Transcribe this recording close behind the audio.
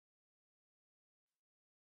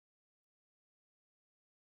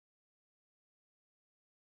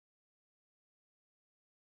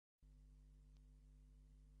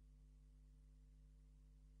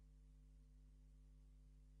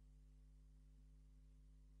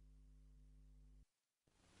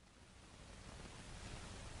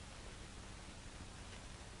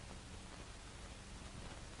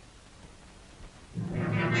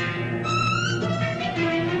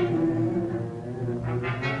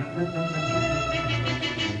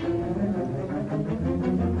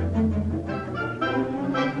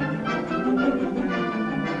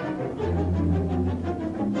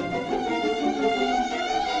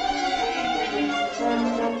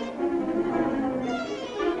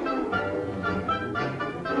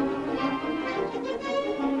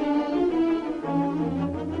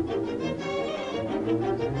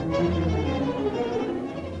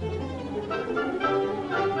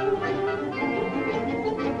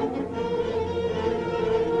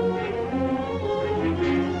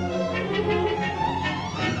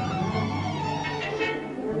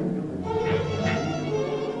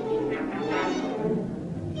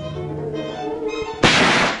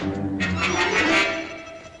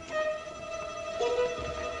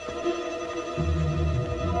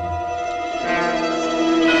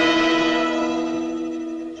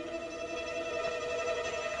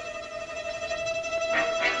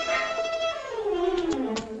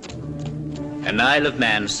An Isle of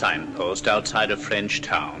Man signpost outside a French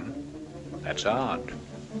town. That's odd.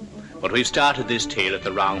 But we've started this tale at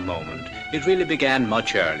the wrong moment. It really began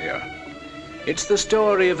much earlier. It's the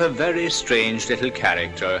story of a very strange little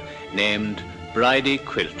character named Bridie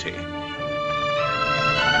Quilty.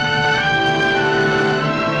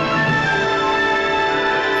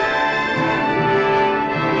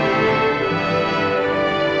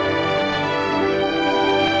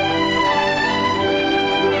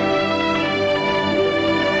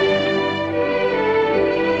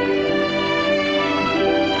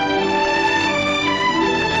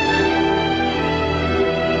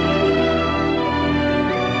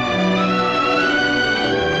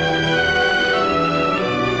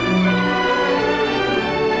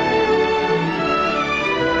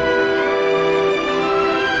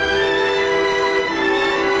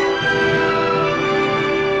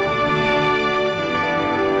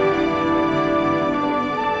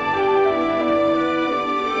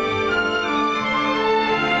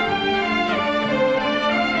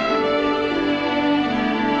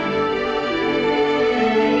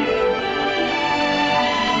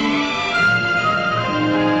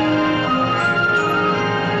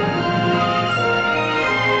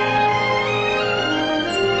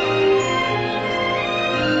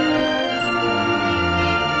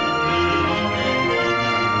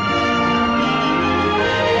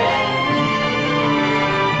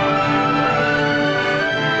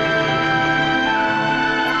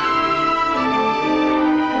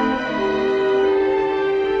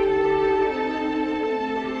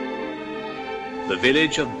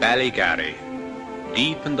 Village of Ballygarry,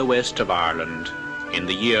 deep in the west of Ireland, in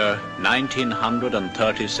the year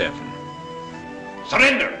 1937.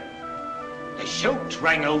 Surrender! The shout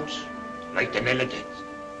rang out like the knell of death.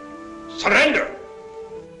 Surrender!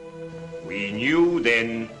 We knew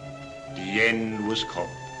then the end was come.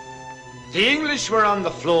 The English were on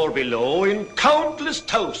the floor below in countless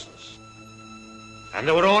thousands. And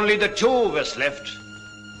there were only the two of us left,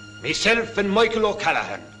 myself and Michael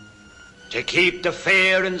O'Callaghan, to keep the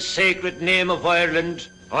fair and sacred name of Ireland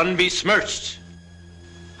unbesmirched.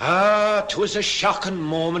 'Twas a shocking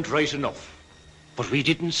moment right enough, but we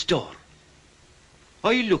didn't stir.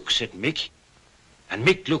 I looks at Mick, and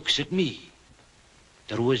Mick looks at me.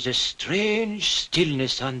 There was a strange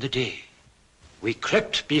stillness on the day. We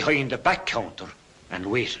crept behind the back counter and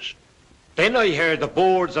waited. Then I heard the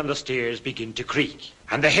boards on the stairs begin to creak,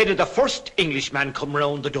 and the head of the first Englishman come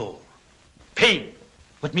round the door. Ping!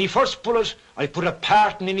 With me first bullet, I put a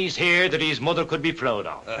parting in his hair that his mother could be proud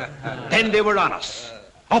of. Then they were on us,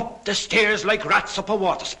 up the stairs like rats up a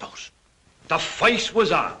waterspout. The fight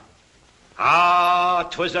was on.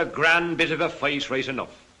 'Twas a grand bit of a fight right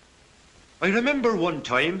enough. I remember one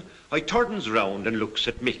time I turns round and looks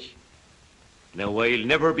at Mick. Now I'll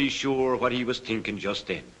never be sure what he was thinking just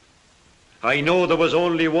then. I know there was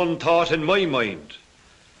only one thought in my mind.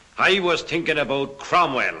 I was thinking about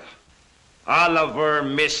Cromwell. Oliver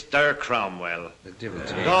Mr. Cromwell.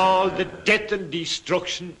 And all the death and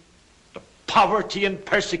destruction, the poverty and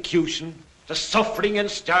persecution, the suffering and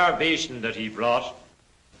starvation that he brought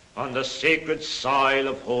on the sacred soil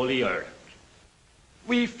of Holy Ireland.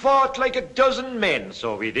 We fought like a dozen men,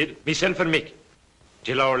 so we did, myself and Mick,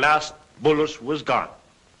 till our last bullet was gone.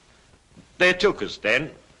 They took us then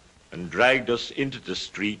and dragged us into the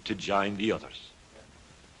street to join the others.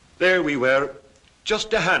 There we were,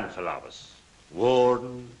 just a handful of us,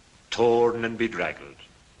 worn, torn and bedraggled,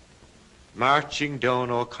 marching down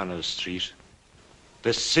O'Connell Street,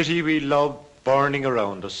 the city we loved burning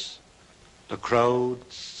around us, the crowd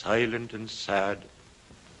silent and sad.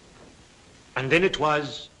 And then it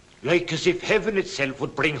was like as if heaven itself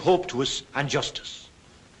would bring hope to us and justice.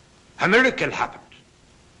 A miracle happened.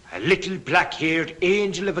 a little black-haired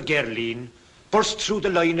angel of a girleen burst through the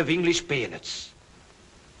line of English bayonets.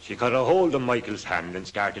 She got a hold of Michael's hand and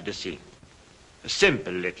started to sing. A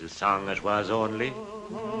simple little song it was only,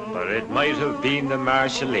 but it might have been the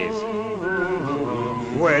Marseillaise.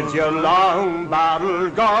 With your long battle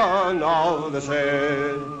gone all the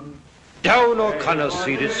same. Down O'Connell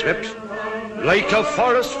Street it swept, like a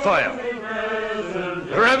forest fire.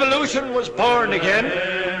 The revolution was born again.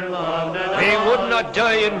 We would not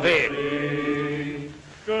die in vain.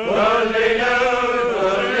 Goodly news,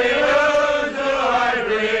 do I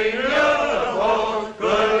bring you?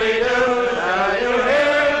 Goodly news, are you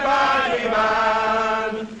here, body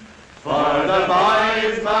man? For the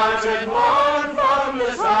boys marching on from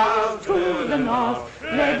the south to the north,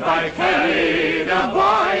 led by Kelly, the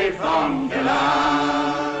boy from the land.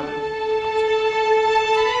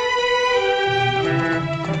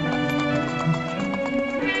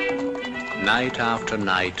 Night after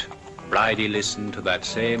night, Bridie listened to that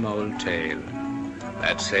same old tale,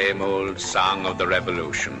 that same old song of the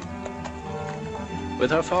Revolution.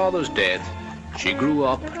 With her father's death, she grew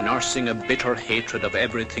up nursing a bitter hatred of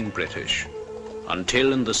everything British,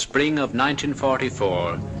 until in the spring of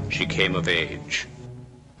 1944, she came of age.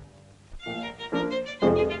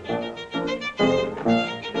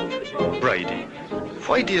 Bridie,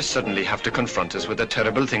 why do you suddenly have to confront us with a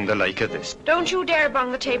terrible thing the like of this? Don't you dare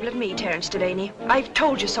bang the table at me, Terence Delaney. I've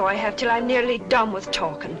told you so, I have, till I'm nearly done with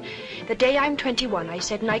talking. The day I'm 21, I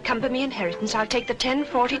said, and I come by me inheritance, I'll take the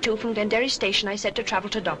 1042 from Glenderry Station, I said, to travel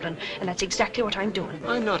to Dublin. And that's exactly what I'm doing.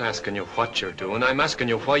 I'm not asking you what you're doing, I'm asking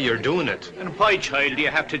you why you're doing it. And why, child, do you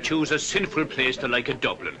have to choose a sinful place to like a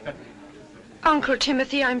Dublin? Uncle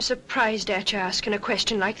Timothy, I'm surprised at you asking a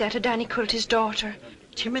question like that of Danny Quilty's daughter.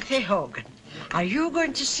 Timothy Hogan, are you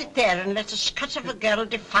going to sit there and let a scut of a girl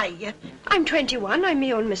defy you? I'm 21, I'm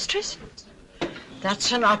my own mistress.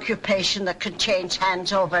 That's an occupation that can change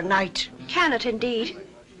hands overnight. Can it indeed?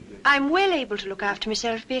 I'm well able to look after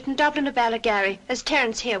myself, be it in Dublin or Ballygarry, as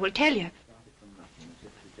Terence here will tell you.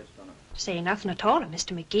 Say nothing at all of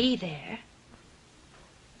Mr. McGee there.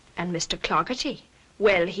 And Mr. Cloggerty.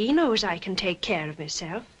 Well, he knows I can take care of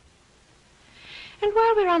myself. And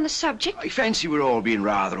while we're on the subject... I fancy we're all being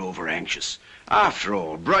rather over-anxious. After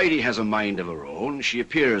all, Bridie has a mind of her own. She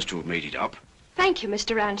appears to have made it up. Thank you,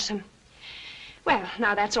 Mr. Ransom. Well,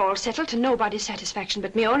 now that's all settled to nobody's satisfaction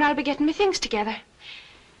but me own, I'll be getting my things together.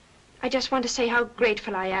 I just want to say how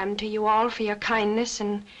grateful I am to you all for your kindness,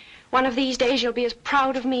 and one of these days you'll be as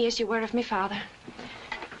proud of me as you were of me father.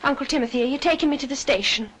 Uncle Timothy, are you taking me to the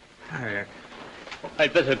station?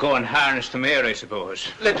 I'd better go and harness the mare, I suppose.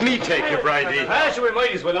 Let me take you, Bridie. So we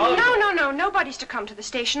might as well all No, nobody's to come to the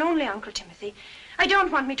station, only Uncle Timothy. I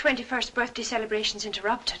don't want me 21st birthday celebrations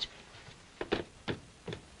interrupted.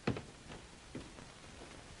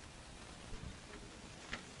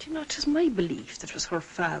 Do you know, 'tis my belief that it was her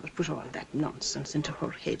father put all that nonsense into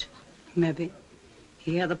her head. Maybe.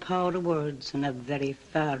 He had the power of words and a very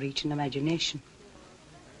far-reaching imagination.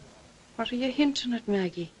 What are you hinting at,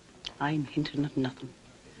 Maggie? I'm hinting at nothing.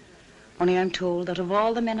 Only I'm told that of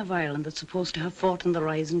all the men of Ireland that's supposed to have fought in the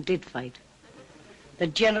Rising did fight, the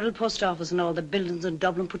General Post Office and all the buildings in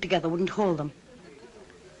Dublin put together wouldn't hold them.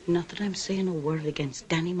 Not that I'm saying a word against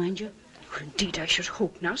Danny, mind you. Well, indeed, I should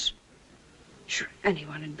hope not. Sure,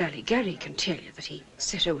 anyone in Ballygarry can tell you that he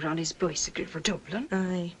set out on his bicycle for Dublin.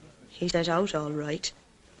 Aye, he set out all right,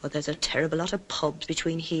 but there's a terrible lot of pubs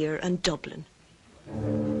between here and Dublin.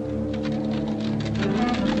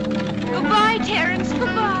 Goodbye, Terence,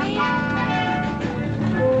 goodbye. Bye.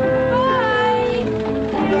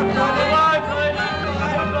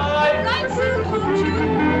 Right soon, won't you?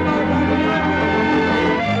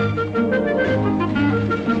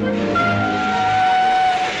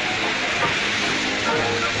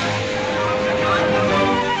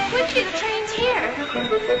 Quickly, the train's here.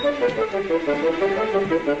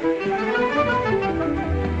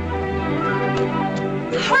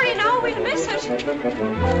 Hurry now, we'll miss it.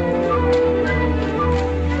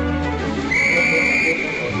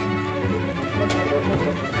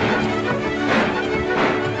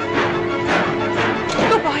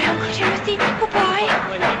 Goodbye, Uncle Timothy. Goodbye.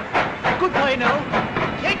 Goodbye now.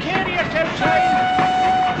 Take care of yourself, child.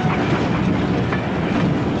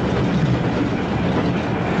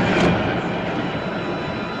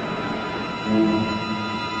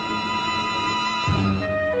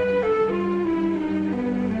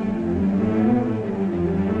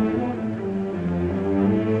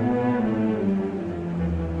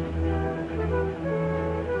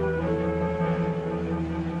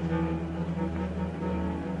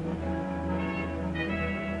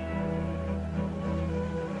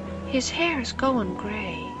 His hair's going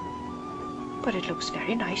grey. But it looks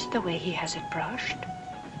very nice the way he has it brushed.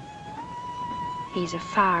 He's a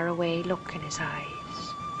far-away look in his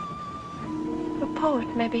eyes. A poet,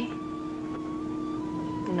 maybe?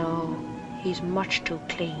 No, he's much too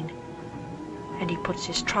clean. And he puts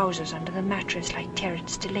his trousers under the mattress like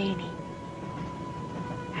Terence Delaney.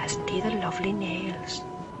 Hasn't he the lovely nails?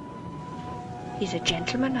 He's a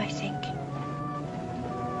gentleman, I think.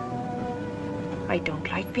 I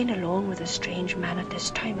don't like being alone with a strange man at this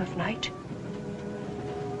time of night.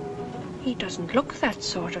 He doesn't look that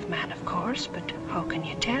sort of man, of course, but how can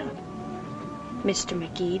you tell? Mr.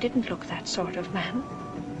 McGee didn't look that sort of man.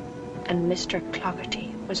 And Mr.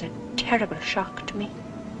 Clougherty was a terrible shock to me.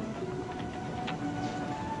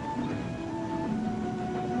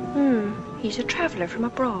 He's a traveller from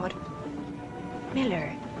abroad.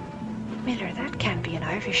 Miller. Miller, that can't be an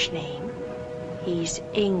Irish name. He's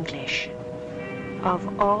English.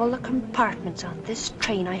 Of all the compartments on this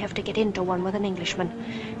train, I have to get into one with an Englishman.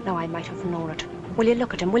 Now, I might have known it. Will you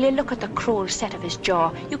look at him? Will you look at the cruel set of his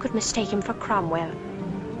jaw? You could mistake him for Cromwell.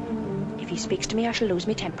 If he speaks to me, I shall lose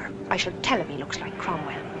my temper. I shall tell him he looks like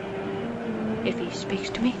Cromwell. If he speaks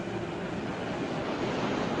to me.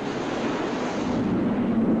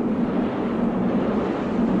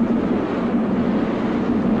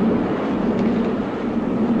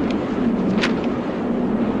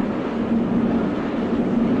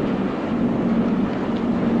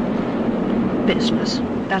 Business.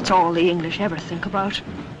 That's all the English ever think about.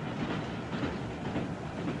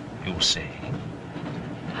 You say?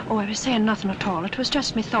 Oh, I was saying nothing at all. It was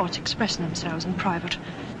just my thoughts expressing themselves in private.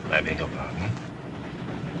 I beg your pardon.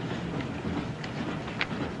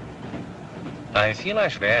 I feel I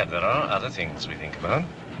should add there are other things we think about.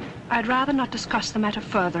 I'd rather not discuss the matter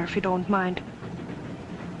further, if you don't mind.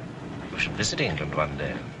 You should visit England one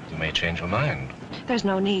day. You may change your mind. There's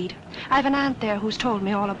no need. I've an aunt there who's told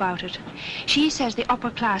me all about it. She says the upper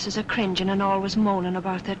classes are cringing and always moaning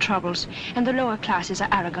about their troubles, and the lower classes are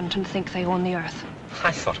arrogant and think they own the earth.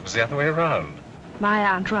 I thought it was the other way around. My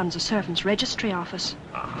aunt runs a servants' registry office.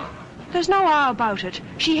 There's no how about it.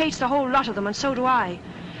 She hates the whole lot of them, and so do I.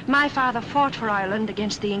 My father fought for Ireland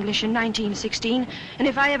against the English in 1916, and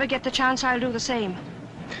if I ever get the chance, I'll do the same.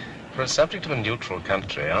 For a subject of a neutral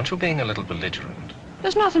country, aren't you being a little belligerent?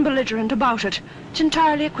 There's nothing belligerent about it. It's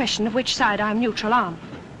entirely a question of which side I'm neutral on.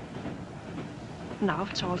 Now, if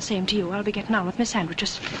it's all the same to you, I'll be getting on with my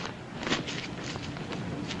sandwiches.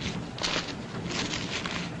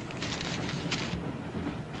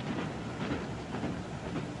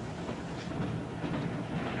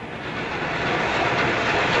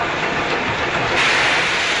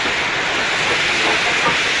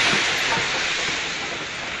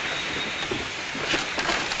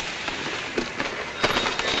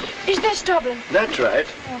 Dublin. That's right.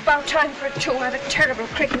 Oh, about time for it too. I have a terrible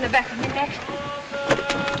crick in the back of my neck.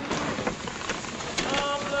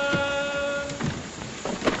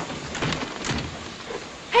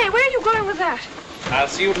 Hey, where are you going with that? I'll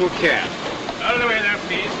see you to a cab. Out of the way there,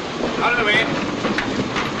 please. Out of the way.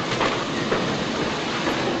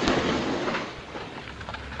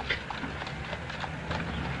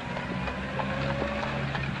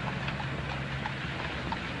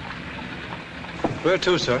 Where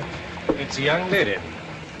to, sir? It's a young lady.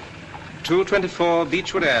 224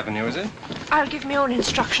 Beechwood Avenue, is it? I'll give my own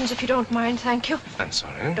instructions if you don't mind, thank you. I'm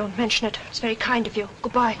sorry. Don't mention it. It's very kind of you.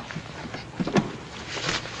 Goodbye.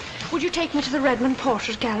 Would you take me to the Redmond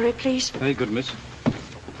Portrait Gallery, please? Very good, miss.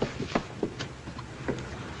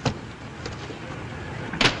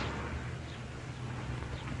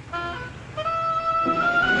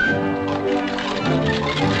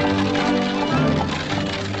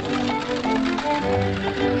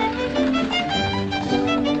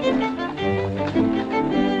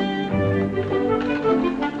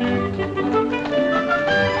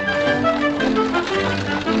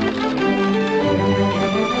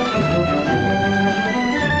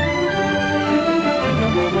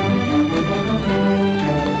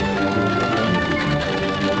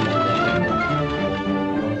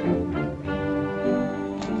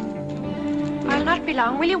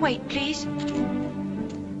 Will you wait, please?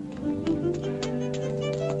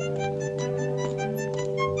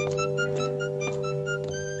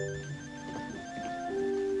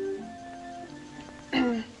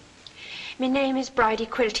 My name is Bridie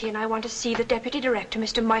Quilty, and I want to see the Deputy Director,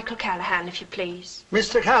 Mr. Michael Callahan, if you please.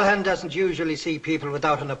 Mr. Callahan doesn't usually see people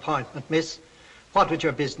without an appointment, miss. What would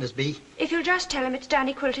your business be? If you'll just tell him it's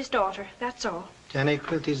Danny Quilty's daughter, that's all. Danny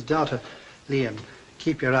Quilty's daughter. Liam,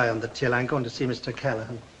 keep your eye on the till. I'm going to see Mr.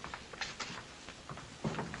 Callahan.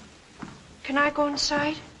 Can I go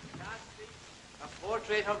inside? A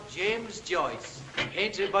portrait of James Joyce.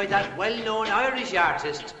 painted by that well-known Irish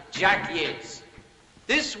artist, Jack Yates.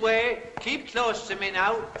 This way, keep close to me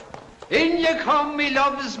now. In you come, me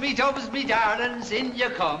loves, me doves, me darlings, in you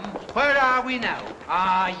come. Where are we now?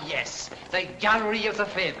 Ah, yes, the Gallery of the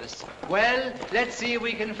Famous. Well, let's see if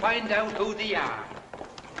we can find out who they are.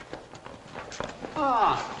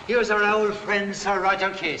 Ah, here's our old friend Sir Roger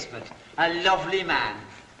Casement, a lovely man.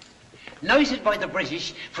 Knighted by the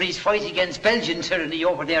British for his fight against Belgian tyranny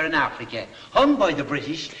over there in Africa. Hung by the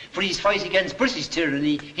British for his fight against British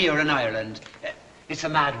tyranny here in Ireland. It's a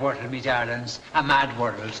mad world, me darlings, a mad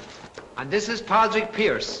world. And this is Padraig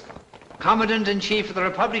Pearse, Commandant-in-Chief of the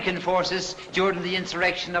Republican forces during the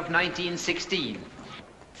insurrection of 1916.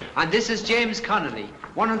 And this is James Connolly,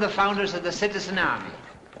 one of the founders of the Citizen Army.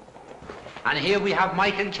 And here we have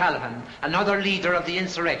Michael Callaghan, another leader of the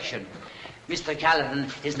insurrection. Mr. Callaghan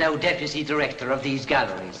is now Deputy Director of these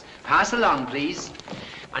galleries. Pass along, please.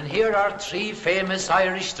 And here are three famous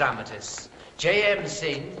Irish dramatists, J.M.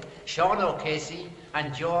 Singh, Sean O'Casey,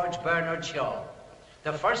 and George Bernard Shaw.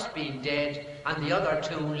 The first being dead, and the other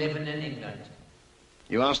two living in England.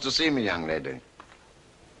 You asked to see me, young lady.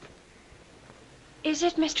 Is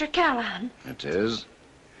it Mr. Callaghan? It is.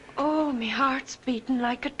 Oh, me heart's beating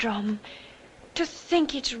like a drum. To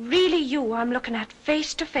think it's really you I'm looking at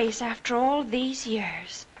face to face after all these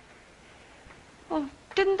years. Oh,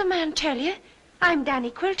 didn't the man tell you? I'm Danny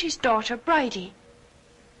Quilty's daughter, Bridie.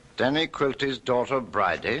 Danny Quilty's daughter,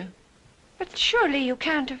 Bridie? But surely you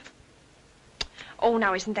can't have... Oh,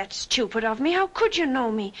 now, isn't that stupid of me? How could you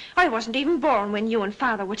know me? I wasn't even born when you and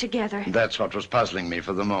Father were together. That's what was puzzling me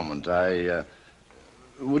for the moment.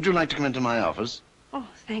 Would you like to come into my office? Oh,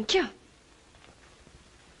 thank you.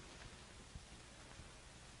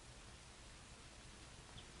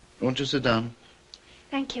 Won't you sit down?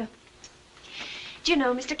 Thank you. Do you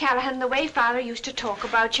know, Mr. Callaghan, the way Father used to talk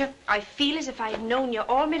about you, I feel as if I've known you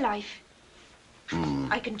all my life.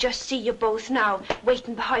 I can just see you both now,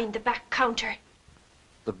 waiting behind the back counter.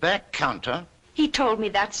 The back counter? He told me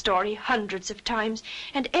that story hundreds of times,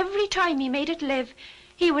 and every time he made it live,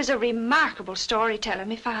 he was a remarkable storyteller,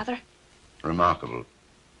 my father. Remarkable.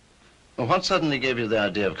 Well, what suddenly gave you the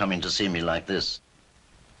idea of coming to see me like this?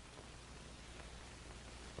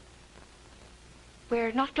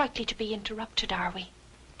 We're not likely to be interrupted, are we?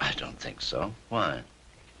 I don't think so. Why?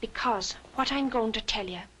 Because what I'm going to tell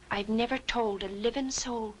you, I've never told a living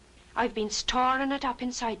soul. I've been storing it up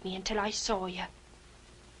inside me until I saw you.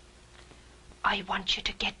 I want you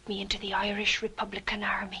to get me into the Irish Republican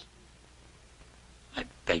Army. I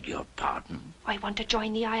beg your pardon? I want to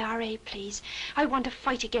join the IRA, please. I want to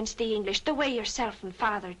fight against the English the way yourself and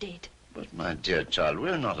Father did. But, my dear child,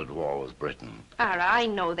 we're not at war with Britain. I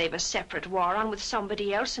know they've a separate war on with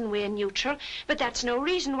somebody else and we're neutral, but that's no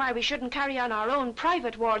reason why we shouldn't carry on our own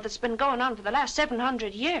private war that's been going on for the last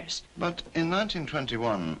 700 years. But in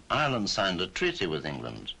 1921, Ireland signed a treaty with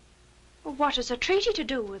England. What has a treaty to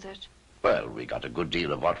do with it? Well, we got a good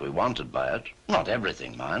deal of what we wanted by it. Not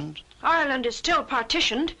everything, mind. Ireland is still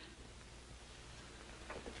partitioned.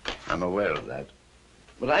 I'm aware of that.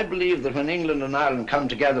 But I believe that when England and Ireland come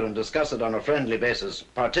together and discuss it on a friendly basis,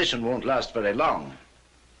 partition won't last very long.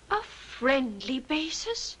 A friendly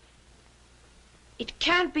basis? It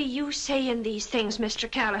can't be you saying these things, Mr.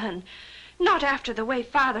 Callaghan. Not after the way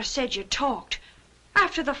Father said you talked.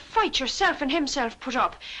 After the fight yourself and himself put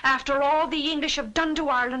up. After all the English have done to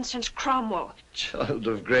Ireland since Cromwell. Child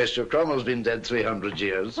of grace, your Cromwell's been dead 300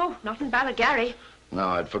 years. Oh, not in Ballygarry. No,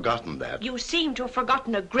 I'd forgotten that. You seem to have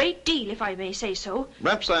forgotten a great deal, if I may say so.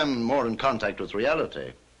 Perhaps I'm more in contact with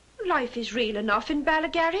reality. Life is real enough in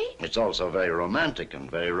Ballygarry. It's also very romantic and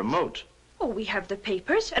very remote. Oh, we have the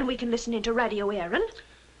papers, and we can listen into Radio Éireann.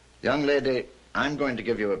 Young lady, I'm going to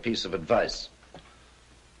give you a piece of advice.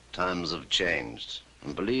 Times have changed,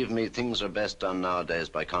 and believe me, things are best done nowadays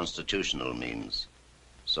by constitutional means.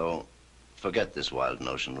 So, forget this wild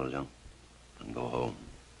notion, will you? And go home.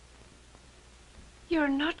 You're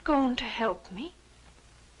not going to help me?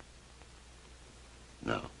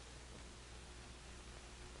 No.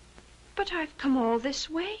 But I've come all this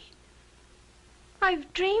way.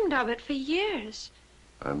 I've dreamed of it for years.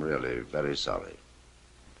 I'm really very sorry.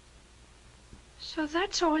 So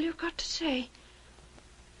that's all you've got to say.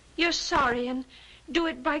 You're sorry and do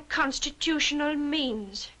it by constitutional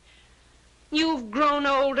means. You've grown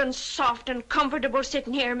old and soft and comfortable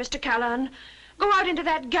sitting here, Mr. Callaghan. Go out into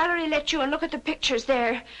that gallery, let you, and look at the pictures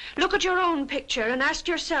there. Look at your own picture and ask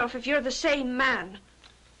yourself if you're the same man.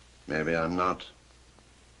 Maybe I'm not.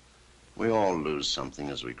 We all lose something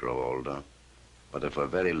as we grow older. But if we're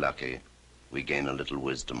very lucky, we gain a little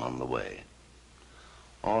wisdom on the way.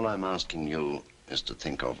 All I'm asking you is to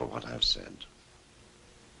think over what I've said.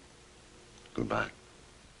 Goodbye.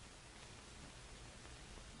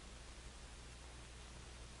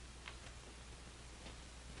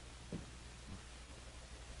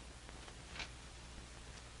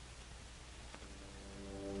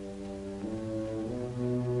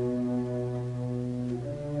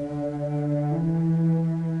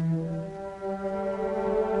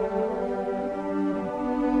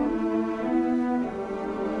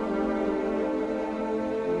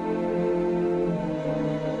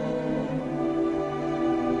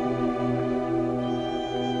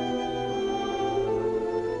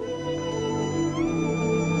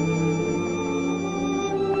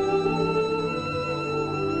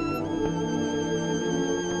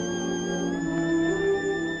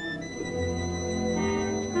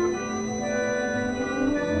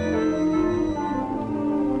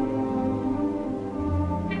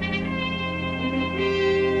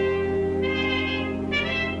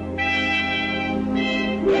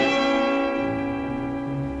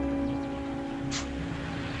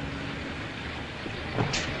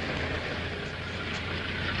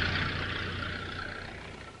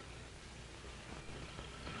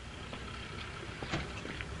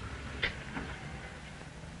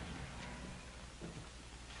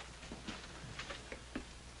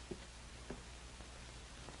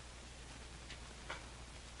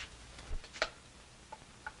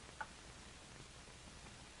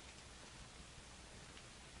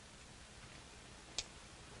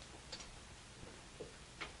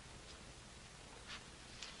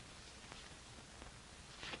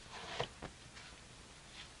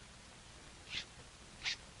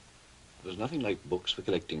 There's nothing like books for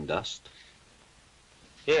collecting dust.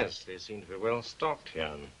 Yes, they seem to be well stocked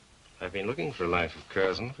here. I've been looking for a life of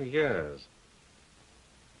Curzon for years.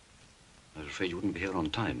 I was afraid you wouldn't be here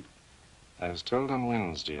on time. I was told on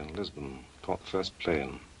Wednesday in Lisbon. Caught the first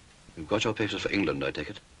plane. You've got your papers for England, I take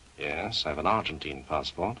it? Yes, I've an Argentine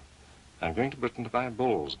passport. I'm going to Britain to buy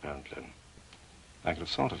bulls, apparently. I could have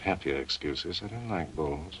thought of happier excuses. I don't like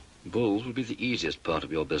bulls. Bulls will be the easiest part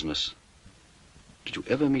of your business. Did you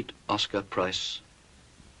ever meet Oscar Price?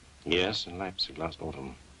 Yes, in Leipzig last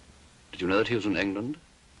autumn. Did you know that he was in England?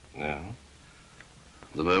 No.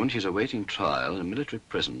 At the moment, he's awaiting trial in a military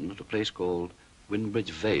prison at a place called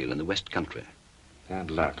Winbridge Vale in the West Country.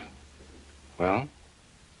 Bad luck. Well?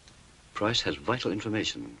 Price has vital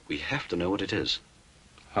information. We have to know what it is.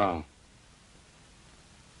 How?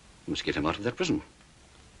 We must get him out of that prison.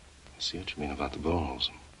 I see what you mean about the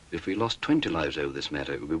bulls. If we lost 20 lives over this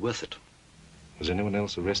matter, it would be worth it. Was anyone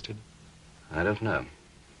else arrested? I don't know.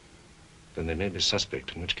 Then they may be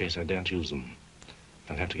suspect, in which case I daren't use them.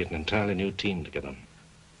 I'll have to get an entirely new team together.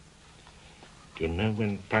 Do you know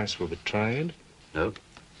when Price will be tried? No.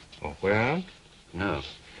 Or where? No.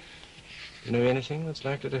 You know anything that's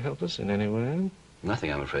likely to help us in any way?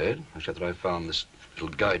 Nothing, I'm afraid, except that I found this little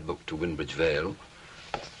guidebook to Winbridge Vale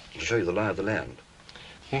to show you the lie of the land.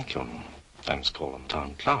 Thank you. I must call on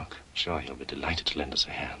Town Clerk. Sure, he'll be delighted to lend us a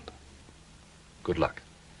hand. Good luck.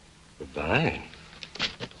 Goodbye.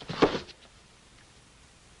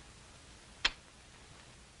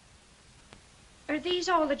 Are these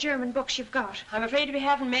all the German books you've got? I'm afraid we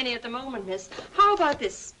haven't many at the moment, miss. How about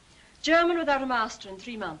this? German without a master in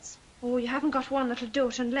 3 months. Oh, you haven't got one that'll do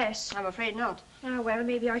it unless... I'm afraid not. Ah, well,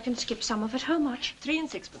 maybe I can skip some of it. How much? 3 and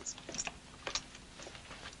 6pence.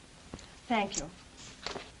 Thank you.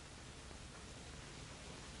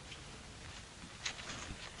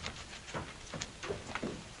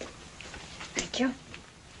 Thank you.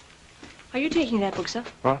 Are you taking that book, sir?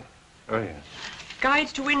 What? Oh, yes. Guide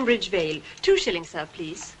to Winbridge Vale. 2 shillings, sir,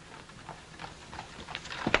 please.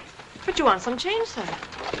 But you want some change, sir.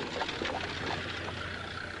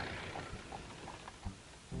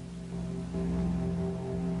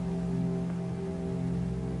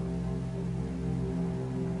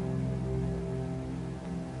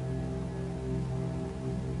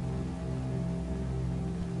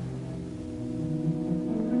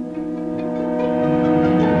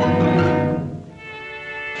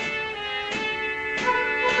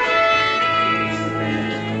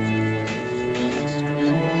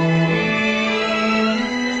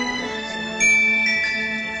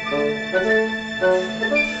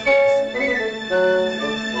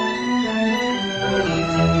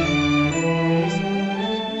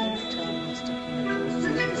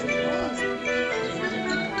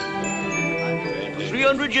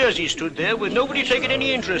 He stood there with nobody taking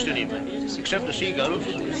any interest in him, except the seagulls.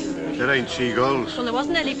 There ain't seagulls. Well, there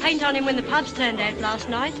wasn't any paint on him when the pubs turned out last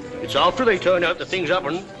night. It's after they turn out the things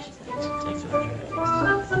happen.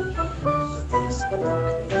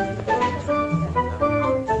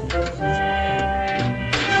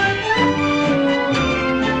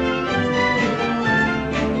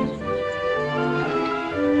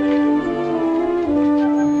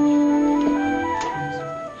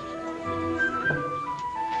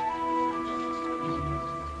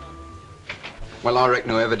 Well, I reckon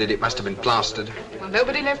whoever did it must have been plastered. Well,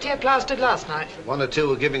 nobody left here plastered last night. One or two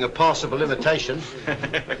were giving a passable imitation.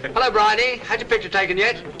 Hello, Bridie. Had your picture taken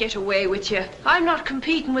yet? Get away with you. I'm not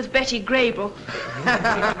competing with Betty Grable.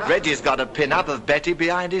 Reggie's got a pin-up of Betty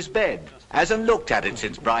behind his bed. Hasn't looked at it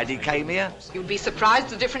since Bridie came here. You'd be surprised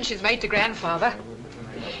the difference she's made to Grandfather.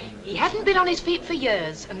 He hadn't been on his feet for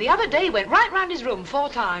years, and the other day went right round his room 4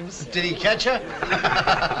 times. Did he catch her?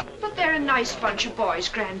 But they're a nice bunch of boys,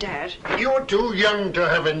 Grandad. You're too young to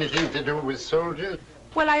have anything to do with soldiers.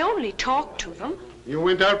 Well, I only talked to them. You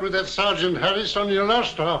went out with that Sergeant Harris on your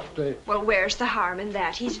last half day. Well, where's the harm in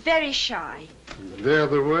that? He's very shy. They're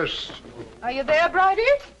the worst. Are you there, Bridie?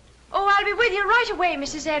 Oh, I'll be with you right away,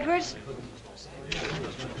 Mrs. Edwards.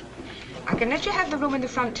 I can let you have the room in the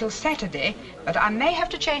front till Saturday, but I may have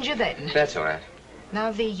to change you then. That's all right.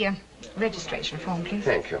 Now, the registration form, please.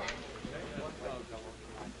 Thank you.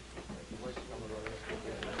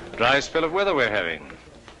 Dry spell of weather we're having.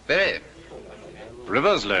 Very.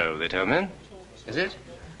 River's low, they tell me. Is it?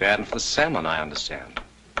 Bad for the salmon, I understand.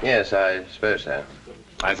 Yes, I suppose so.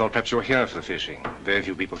 I thought perhaps you were here for the fishing. Very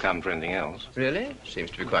few people come for anything else. Really?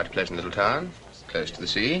 Seems to be quite a pleasant little town. Close to the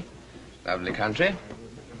sea. Lovely country.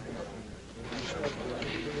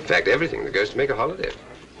 In fact, everything that goes to make a holiday.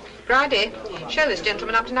 Bridie, show this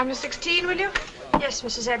gentleman up to number 16, will you? Yes,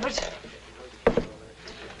 Mrs. Edwards.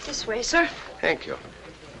 This way, sir. Thank you.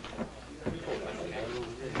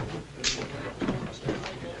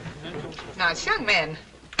 Nice young man.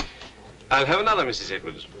 I'll have another, Mrs.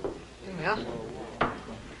 Edwards. Well.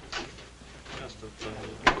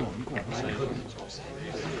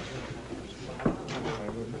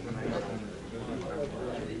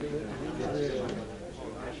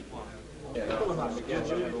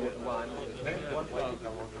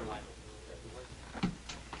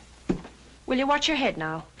 Will you watch your head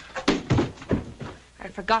now? I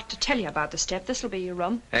forgot to tell you about the step. This'll be your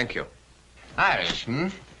room. Thank you. Irish, hmm?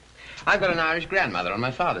 I've got an Irish grandmother on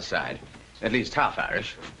my father's side. At least half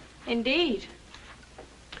Irish. Indeed.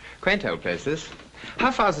 Quaint old place, this.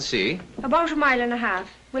 How far's the sea? About 1.5 miles.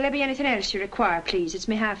 Will there be anything else you require, please? It's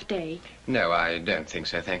me half day. No, I don't think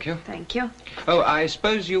so, thank you. Thank you. Oh, I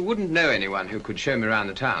suppose you wouldn't know anyone who could show me around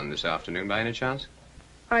the town this afternoon by any chance?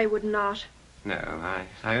 I would not. No,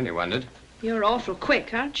 I only wondered. You're awful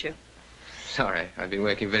quick, aren't you? Sorry, I've been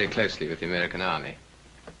working very closely with the American Army.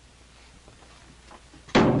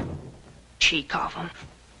 Cheek of 'em.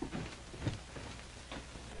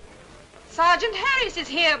 Sergeant Harris is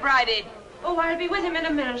here, Bridie. Oh, I'll be with him in a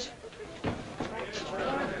minute.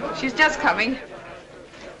 She's just coming.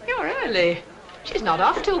 You're early. She's not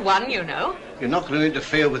off till 1, you know. You're not going to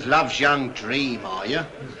interfere with love's young dream, are you?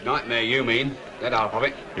 Nightmare, you mean. Get out of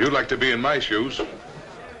it. You'd like to be in my shoes.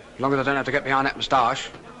 As long as I don't have to get behind that moustache.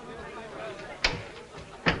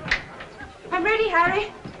 I'm ready,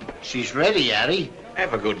 Harry. She's ready, Harry.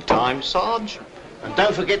 Have a good time, Sarge. And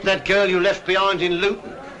don't forget that girl you left behind in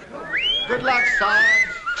Luton. Good luck, Sarge.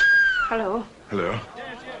 Hello. Hello.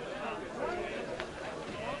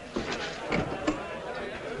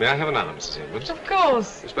 May I have another, Mrs. Edwards? Of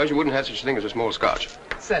course. I suppose you wouldn't have such a thing as a small scotch.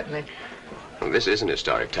 Certainly. Well, this is an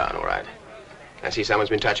historic town, all right. I see someone's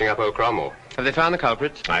been touching up old Cromwell. Have they found the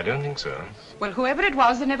culprit? I don't think so. Well, whoever it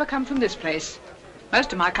was, they never come from this place.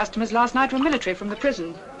 Most of my customers last night were military from the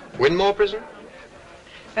prison. Winmore prison?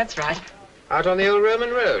 That's right. Out on the old Roman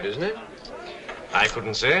road, isn't it? I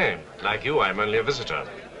couldn't say. Like you, I'm only a visitor.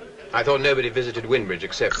 I thought nobody visited Winbridge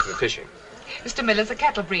except for fishing. Mr. Miller's a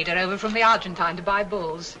cattle breeder over from the Argentine to buy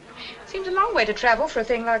bulls. Seems a long way to travel for a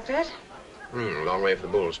thing like that. Long way for the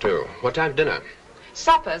bulls, too. What time's dinner?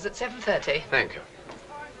 Supper's at 7:30. Thank you.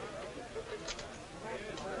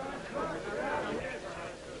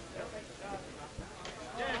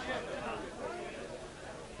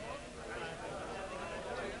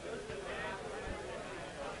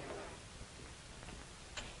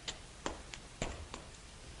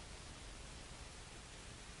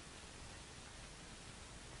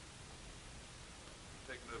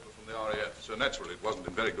 So naturally it wasn't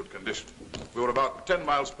in very good condition. We were about 10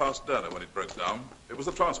 miles past Derna when it broke down. It was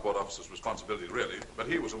the transport officer's responsibility, really, but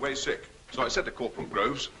he was away sick. So I said to Corporal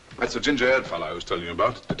Groves, that's the ginger-haired fellow I was telling you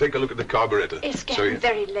about, to take a look at the carburetor. It's getting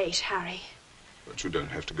very late, Harry. But you don't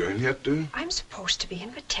have to go in yet, do you? I'm supposed to be in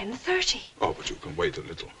at 10:30. Oh, but you can wait a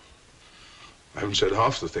little. I haven't said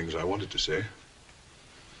half the things I wanted to say.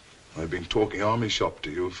 I've been talking army shop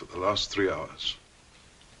to you for the last 3 hours.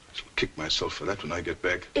 I shall kick myself for that when I get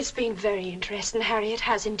back. It's been very interesting, Harry. It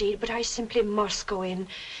has indeed, but I simply must go in.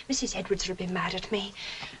 Mrs. Edwards will be mad at me.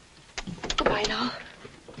 Goodbye now.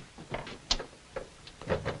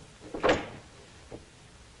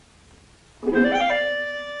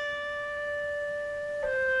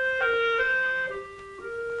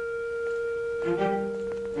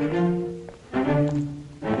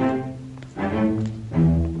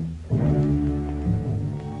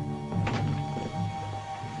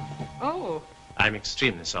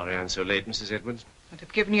 extremely sorry I'm so late, Mrs. Edwards. I'd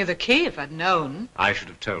have given you the key if I'd known. I should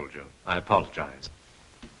have told you. I apologize.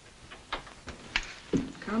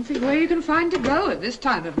 Can't think where you can find to go at this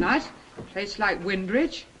time of night. A place like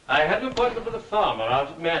Windbridge. I had an appointment with a farmer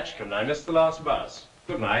out at Matchcombe. I missed the last bus.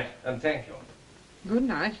 Good night, and thank you. Good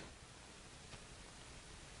night.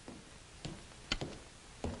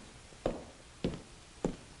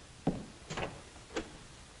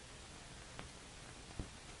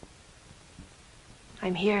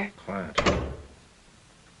 I'm here. Quiet.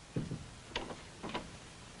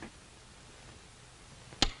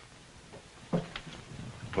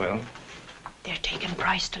 Well? They're taking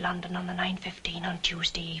Price to London on the 9:15 on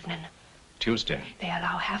Tuesday evening. Tuesday? They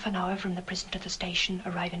allow half an hour from the prison to the station,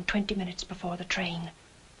 arriving 20 minutes before the train.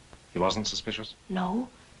 He wasn't suspicious? No.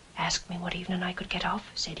 Asked me what evening I could get off,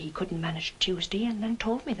 said he couldn't manage Tuesday, and then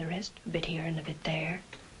told me the rest. A bit here and a bit there.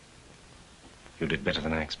 You did better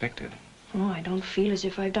than I expected. Oh, I don't feel as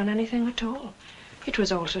if I've done anything at all. It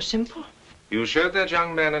was all so simple. You showed that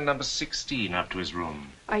young man in number 16 up to his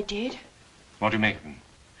room. I did. What do you make of him?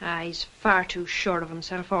 He's far too sure of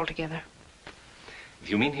himself altogether. If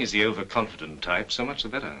you mean he's the overconfident type, so much the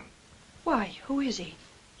better. Why? Who is he?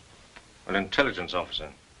 An intelligence officer.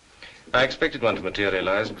 I expected one to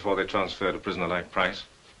materialize before they transferred a prisoner like Price.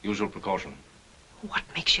 Usual precaution. What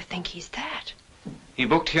makes you think he's that? He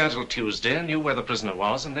booked here till Tuesday, knew where the prisoner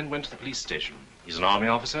was, and then went to the police station. He's an army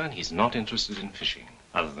officer, and he's not interested in fishing,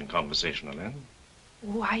 other than conversational end.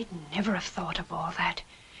 Oh, I'd never have thought of all that.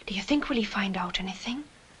 Do you think will he find out anything?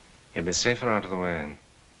 He'll be safer out of the way.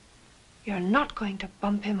 You're not going to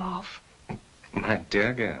bump him off? My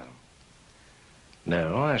dear girl.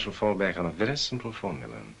 No, I shall fall back on a very simple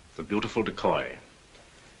formula. The beautiful decoy.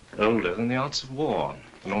 Older than the arts of war,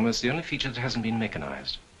 and almost the only feature that hasn't been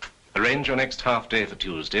mechanized. Arrange your next half-day for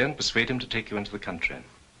Tuesday and persuade him to take you into the country.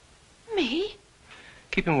 Me?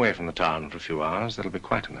 Keep him away from the town for a few hours. That'll be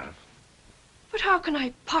quite enough. But how can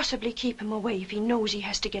I possibly keep him away if he knows he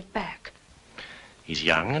has to get back? He's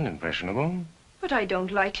young and impressionable. But I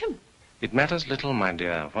don't like him. It matters little, my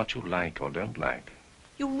dear, what you like or don't like.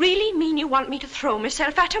 You really mean you want me to throw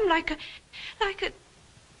myself at him like a...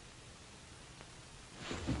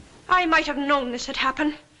 I might have known this had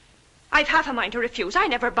happened. I've half a mind to refuse. I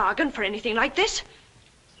never bargained for anything like this.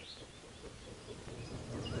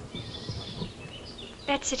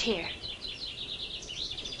 Let's sit here.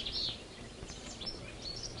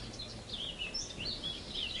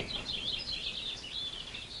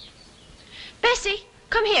 Bessie,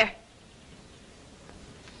 come here.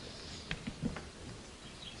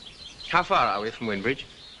 How far are we from Windbridge?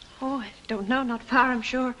 Oh, I don't know. Not far, I'm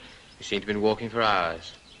sure. You seem to have been walking for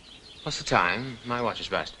hours. What's the time? My watch is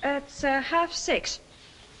bust. It's 6:30.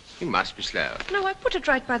 You must be slow. No, I put it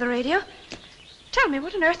right by the radio. Tell me,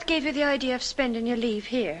 what on earth gave you the idea of spending your leave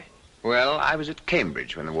here? Well, I was at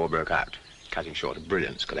Cambridge when the war broke out, cutting short a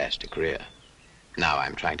brilliant scholastic career. Now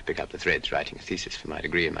I'm trying to pick up the threads, writing a thesis for my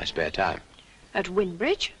degree in my spare time. At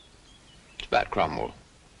Windbridge? It's about Cromwell.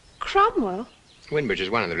 Cromwell? Windbridge is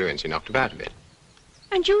one of the ruins he knocked about a bit.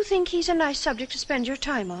 And you think he's a nice subject to spend your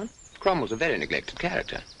time on? Cromwell's a very neglected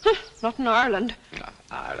character. Not in Ireland.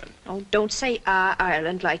 Ireland. Oh, don't say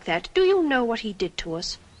Ireland like that. Do you know what he did to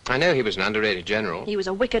us? I know he was an underrated general. He was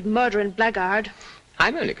a wicked, murdering blackguard.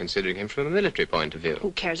 I'm only considering him from a military point of view.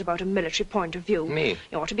 Who cares about a military point of view? Me.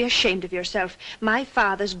 You ought to be ashamed of yourself. My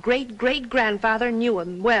father's great-great-grandfather knew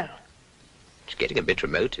him well. It's getting a bit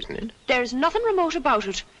remote, isn't it? There's nothing remote about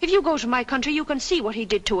it. If you go to my country, you can see what he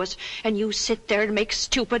did to us. And you sit there and make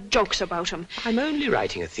stupid jokes about him. I'm only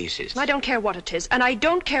writing a thesis. I don't care what it is. And I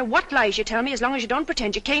don't care what lies you tell me, as long as you don't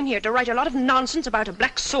pretend you came here to write a lot of nonsense about a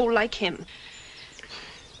black soul like him.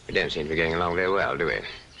 We don't seem to be getting along very well, do we?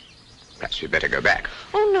 Perhaps we'd better go back.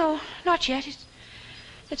 Oh, no, not yet.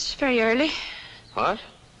 It's very early. What?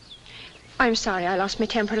 I'm sorry I lost my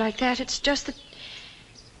temper like that. It's just that...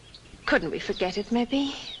 Couldn't we forget it,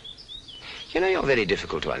 maybe? You know, you're very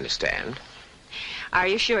difficult to understand. Are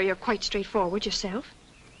you sure you're quite straightforward yourself?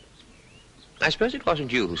 I suppose it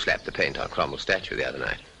wasn't you who slapped the paint on Cromwell's statue the other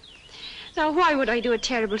night. Now, why would I do a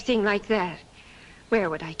terrible thing like that? Where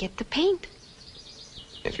would I get the paint?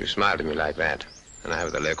 If you smiled at me like that, and I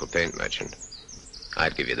were the local paint merchant,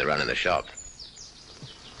 I'd give you the run in the shop.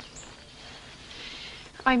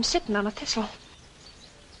 I'm sitting on a thistle.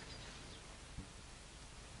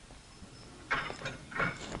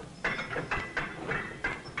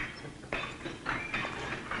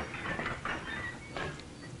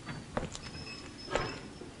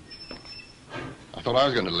 I thought I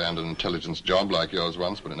was going to land an intelligence job like yours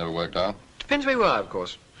once, but it never worked out. Depends where you are, of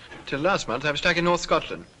course. Till last month, I was stuck in North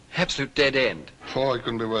Scotland. Absolute dead end. Oh, it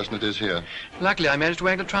couldn't be worse than it is here. Luckily, I managed to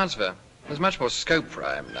wangle a transfer. There's much more scope for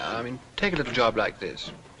I am now. I mean, take a little job like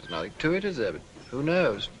this. There's nothing to it, is there? But who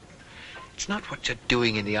knows? It's not what you're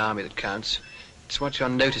doing in the army that counts. It's what you're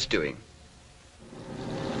noticed doing.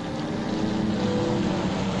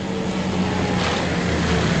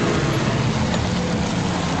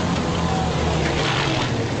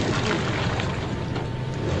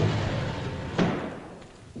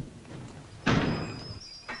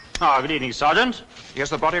 Ah, good evening, Sergeant.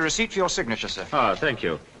 Here's the body receipt for your signature, sir. Ah, thank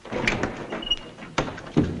you.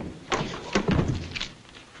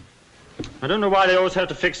 I don't know why they always have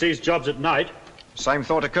to fix these jobs at night. Same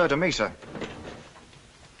thought occurred to me, sir.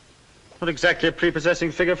 Not exactly a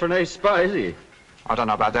prepossessing figure for an ace spy, is he? I don't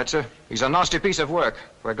know about that, sir. He's a nasty piece of work.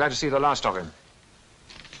 We're glad to see the last of him.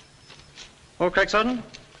 All correct, Sergeant?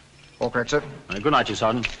 All correct, sir. Good night to you,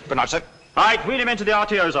 Sergeant. Good night, sir. All right, wheel him into the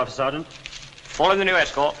RTO's office, Sergeant. Follow the new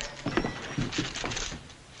escort.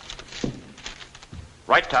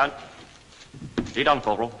 Right turn. Lead on,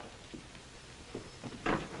 Corporal.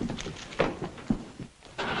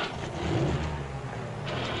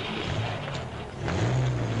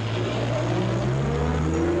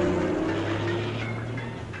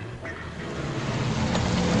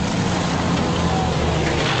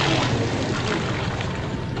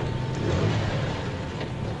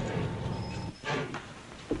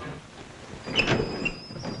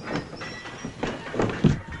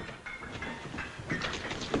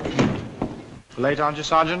 Late, aren't you,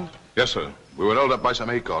 Sergeant? Yes, sir. We were held up by some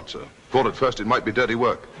hay carts, sir. Thought at first it might be dirty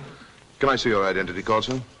work. Can I see your identity card,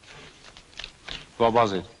 sir? What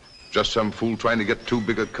was it? Just some fool trying to get too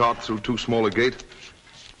big a cart through too small a gate.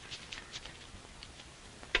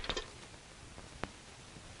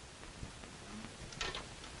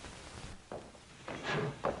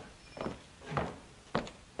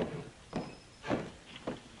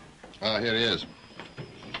 Ah, here he is.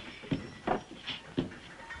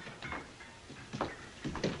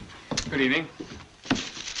 Good evening.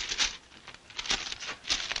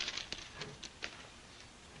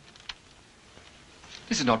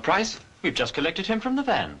 This is not Price. We've just collected him from the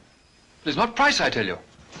van. This is not Price, I tell you.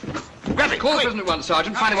 Grab it, Call the quick. prisoner at once,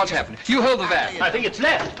 Sergeant. Find out what's happened. You hold the van. I think it's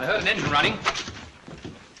left. I heard an engine running.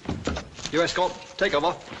 You escort, take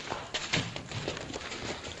over.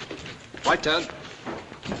 Right turn.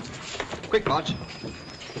 Quick march.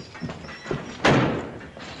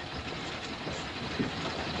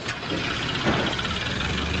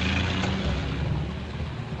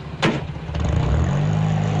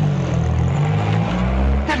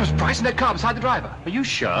 Price in that car beside the driver. Are you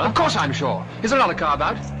sure? Of course I'm sure. Is there another car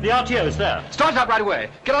about? The RTO's there. Start it up right away.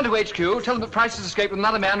 Get onto HQ. Tell them that Price has escaped with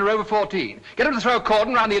another man who are over 14. Get him to throw a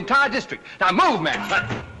cordon around the entire district. Now move,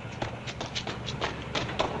 man.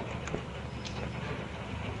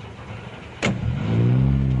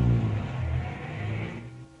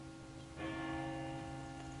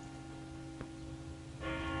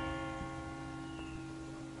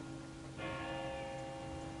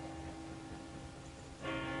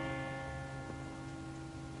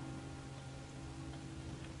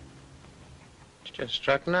 Just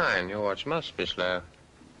struck 9. Your watch must be slow.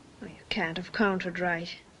 Oh, you can't have counted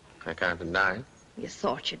right. I counted 9. You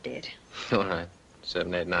thought you did. All right.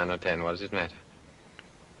 7, 8, 9, or 10. What does it matter?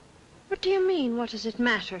 What do you mean, what does it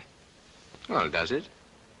matter? Well, does it?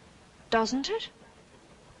 Doesn't it?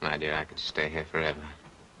 My dear, I could stay here forever.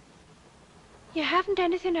 You haven't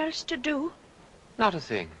anything else to do? Not a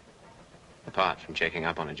thing. Apart from checking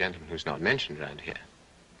up on a gentleman who's not mentioned around here.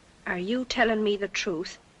 Are you telling me the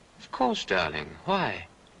truth? Of course, darling. Why?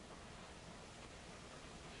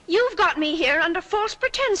 You've got me here under false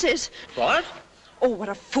pretenses. What? Oh, what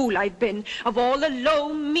a fool I've been. Of all the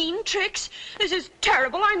low, mean tricks. This is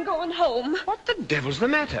terrible. I'm going home. What the devil's the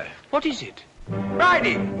matter? What is it?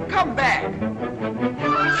 Bridie, come back. Bridie!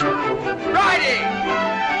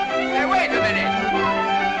 Hey, wait a minute.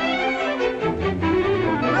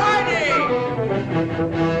 Bridie!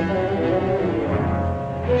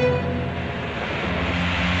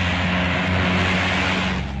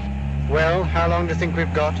 Well, how long do you think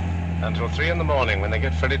we've got? Until 3 in the morning when they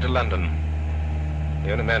get ferried to London.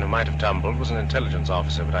 The only man who might have tumbled was an intelligence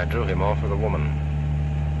officer, but I drew him off with a woman.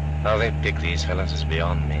 How they pick these fellas is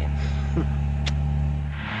beyond me.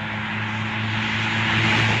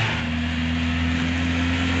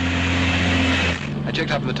 I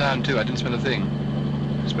checked up in the town, too. I didn't smell a thing.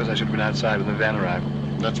 I suppose I should have been outside when the van arrived.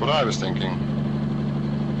 That's what I was thinking.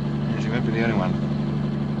 Yes, you won't be the only one.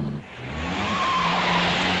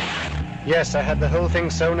 Yes, I had the whole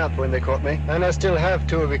thing sewn up when they caught me, and I still have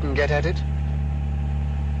 2 if we can get at it.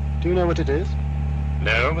 Do you know what it is?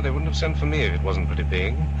 No, but they wouldn't have sent for me if it wasn't pretty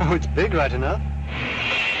big. Oh, it's big right enough.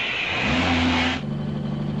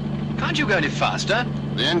 Can't you go any faster?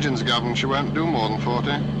 The engine's governed. She won't do more than 40.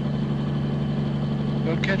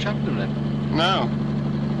 Won't catch up to them then? No.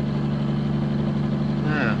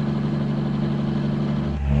 Ah.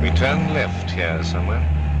 We turn left here somewhere.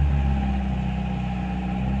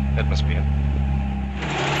 That must be it.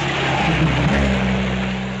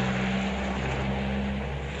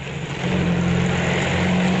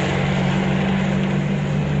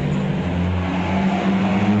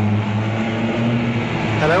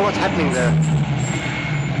 Hello, what's happening there?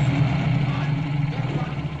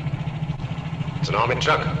 It's an army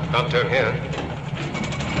truck. Can't turn here.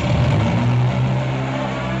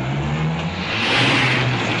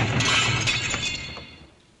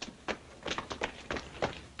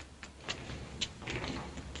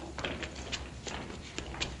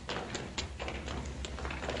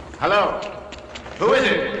 Hello? Who is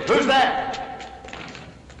it? Who's there?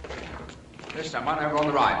 There's someone over on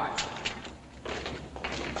the right.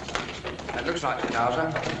 That looks like the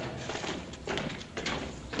Gaza.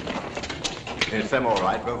 It's them all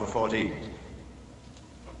right, Rover 14.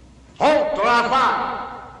 Halt or I'll fire!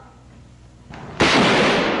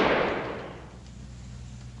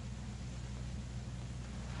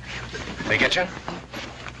 They get you?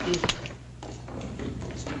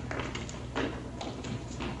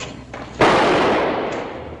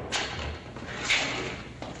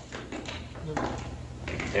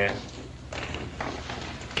 Yes.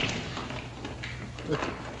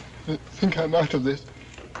 I think I'm out of this.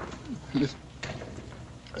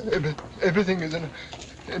 Everything is in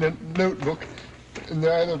a notebook in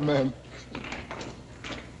the Isle of Man.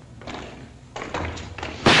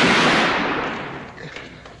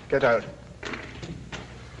 Get out.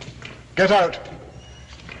 Get out.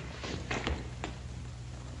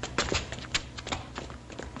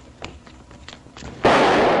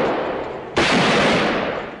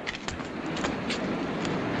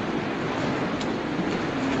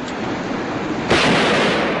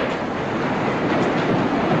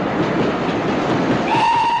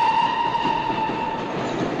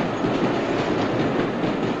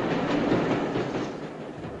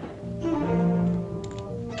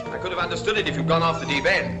 Understood it if you'd gone off the deep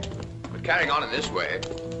end. But carrying on in this way,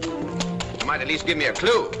 you might at least give me a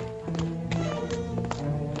clue.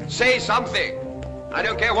 Say something. I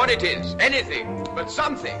don't care what it is. Anything, but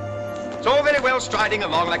something. It's all very well striding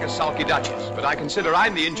along like a sulky duchess, but I consider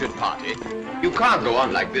I'm the injured party. You can't go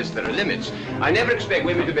on like this. There are limits. I never expect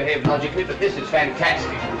women to behave logically, but this is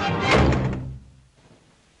fantastic.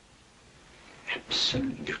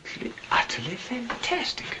 Absolutely, utterly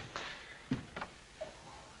fantastic.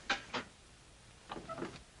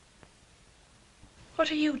 What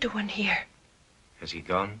are you doing here? Has he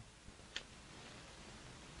gone?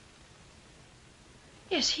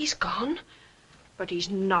 Yes, he's gone. But he's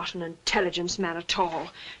not an intelligence man at all.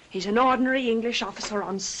 He's an ordinary English officer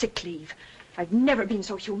on sick leave. I've never been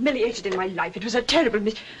so humiliated in my life. It was a terrible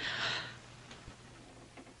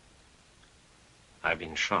I've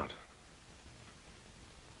been shot.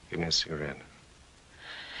 Give me a cigarette.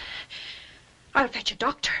 I'll fetch a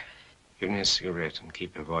doctor. Give me a cigarette and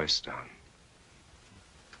keep your voice down.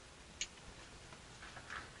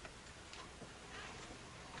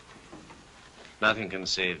 Nothing can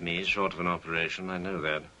save me short of an operation. I know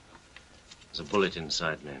that. There's a bullet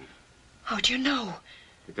inside me. How do you know?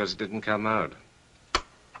 Because it didn't come out.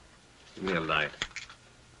 Give me a light.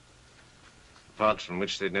 Apart from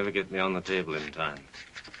which they'd never get me on the table in time.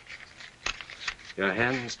 Your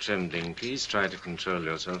hand's trembling. Please try to control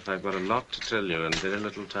yourself. I've got a lot to tell you and very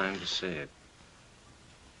little time to say it.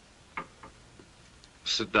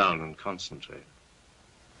 Sit down and concentrate.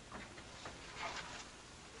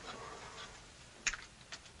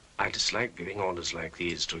 I dislike giving orders like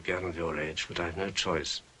these to a girl of your age, but I've no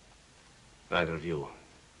choice. Neither of you.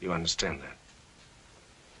 You understand that?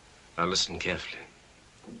 Now listen carefully.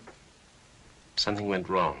 Something went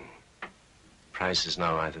wrong. Price is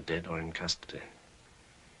now either dead or in custody.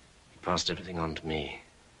 He passed everything on to me.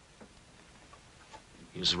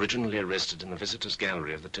 He was originally arrested in the visitors'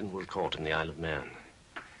 gallery of the Tynwald Court in the Isle of Man.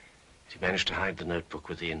 He managed to hide the notebook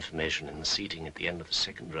with the information in the seating at the end of the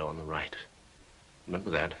second row on the right.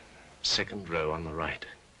 Remember that? Second row on the right.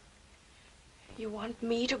 You want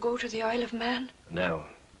me to go to the Isle of Man? No.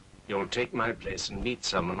 You'll take my place and meet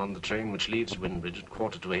someone on the train which leaves Winbridge at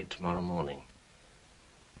 7:45 tomorrow morning.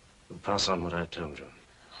 You'll pass on what I told you.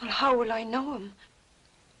 Well, how will I know him?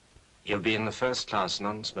 You'll be in the first-class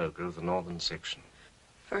non-smoker of the northern section.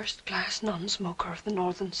 First-class non-smoker of the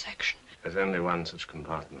northern section. There's only one such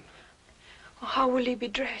compartment. Well, how will he be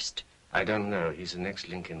dressed? I don't know. He's the next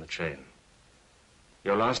link in the train.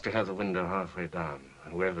 You'll ask to have the window halfway down.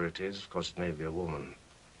 And whoever it is, of course, it may be a woman.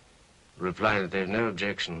 Reply that they've no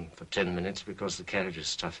objection for 10 minutes because the carriage is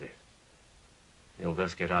stuffy. You'll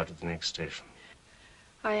both get out at the next station.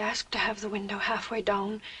 I asked to have the window halfway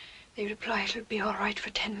down. They reply it'll be all right for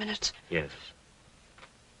 10 minutes. Yes.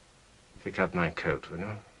 Pick up my coat, will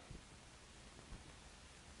you?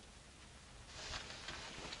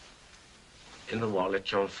 In the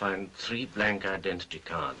wallet, you'll find 3 blank identity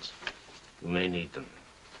cards. You may need them.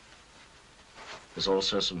 There's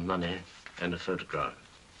also some money and a photograph.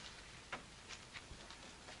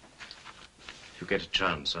 If you get a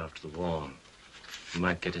chance after the war, you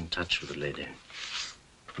might get in touch with the lady.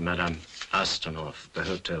 Madame Astanov, the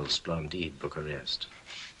Hotel Splendide, Bucharest.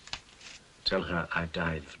 Tell her I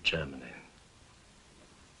died for Germany.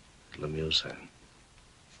 It'll amuse her.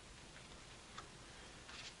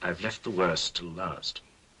 I've left the worst till last.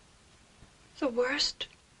 The worst?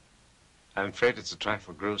 I'm afraid it's a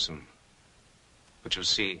trifle gruesome. But you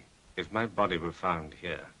see, if my body were found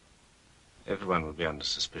here, everyone would be under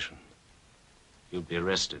suspicion. You'd be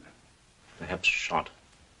arrested, perhaps shot.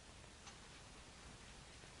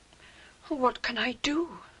 What can I do?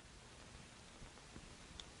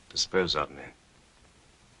 Dispose of me.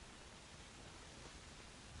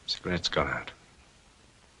 Cigarette's gone out.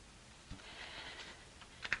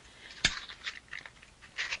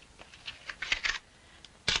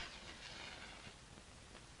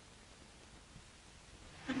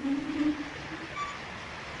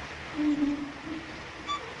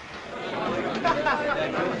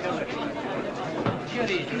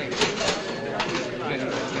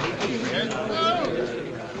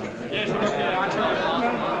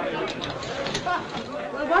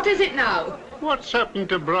 What is it now? What's happened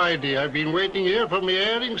to Bridie? I've been waiting here for my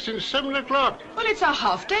airing since 7 o'clock. Well, it's a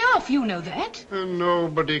half day off, you know that. And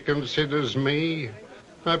nobody considers me.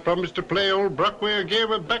 I promised to play old Brockway a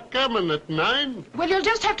game of backgammon at 9. Well, you'll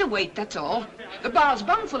just have to wait, that's all. The bar's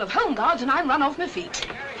bung full of home guards and I'm run off my feet.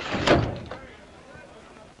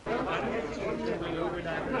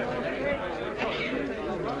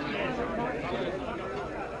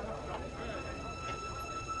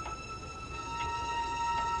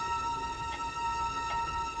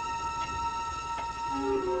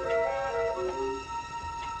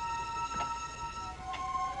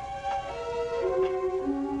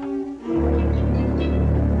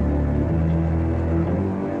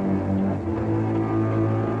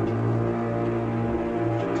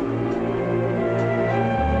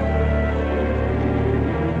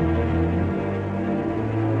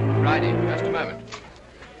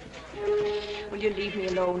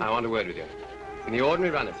 I want a word with you. In the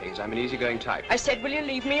ordinary run of things, I'm an easygoing type. I said, will you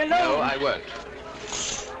leave me alone? No, I won't.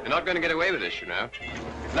 You're not going to get away with this, you know.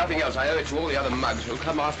 If nothing else, I owe it to all the other mugs who'll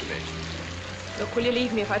come after me. Look, will you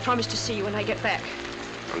leave me if I promise to see you when I get back?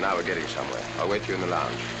 Well, now we're getting somewhere. I'll wait for you in the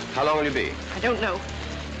lounge. How long will you be? I don't know.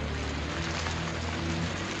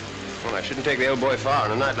 Well, I shouldn't take the old boy far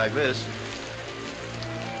on a night like this.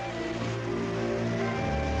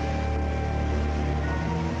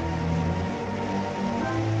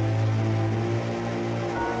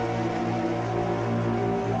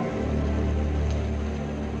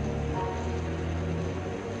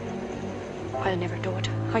 I'll never do it.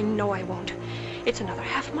 I know I won't. It's another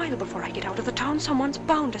half mile before I get out of the town. Someone's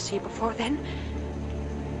bound to see before then.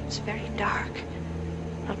 It's very dark.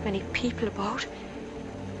 Not many people about.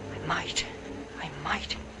 I might.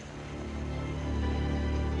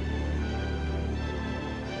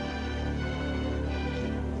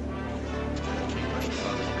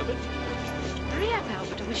 Hurry up,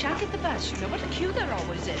 Albert, or we shan't get the bus. You know what a queue there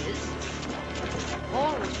always is.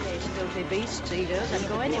 Always plays filthy beasts, he does, and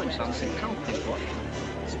go anywhere.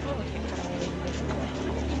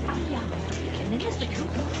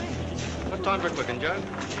 What time for cooking, Joe?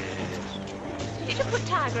 Did you put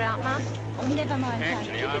Tiger out, Mum? Oh, never mind,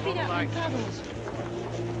 Actually, I would like...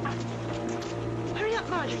 Hurry up,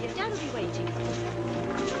 Marjorie, your dad will be waiting.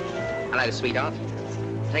 Hello, sweetheart.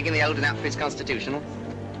 Taking the old and out for his constitutional?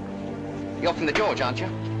 You're from the George, aren't you?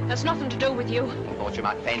 That's nothing to do with you. I thought you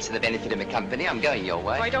might fancy the benefit of my company. I'm going your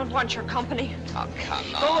way. I don't want your company. Oh,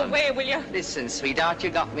 come on. Go away, will you? Listen, sweetheart, you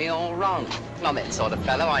got me all wrong. I'm that sort of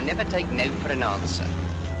fellow. I never take no for an answer.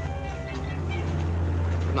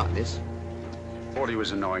 Not this. Thought he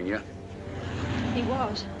was annoying you. He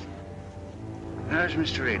was. How's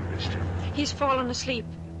Mr. Edward? He's fallen asleep.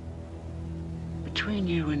 Between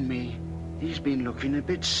you and me, he's been looking a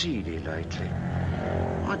bit seedy lately.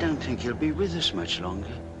 I don't think he'll be with us much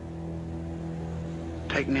longer.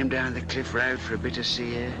 Taking him down the cliff road for a bit of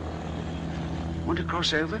sea air. Want to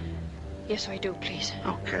cross over? Yes, I do, please.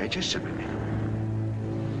 Okay, just a minute.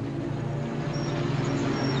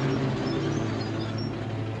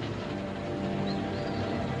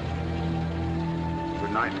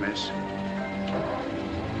 night, miss.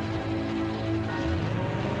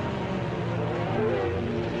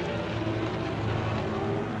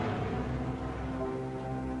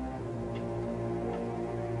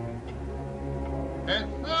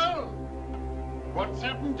 Ethel! What's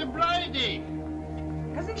happened to Bridie?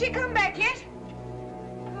 Hasn't she come back yet?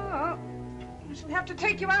 Oh, I shall have to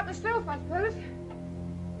take you out myself, I suppose.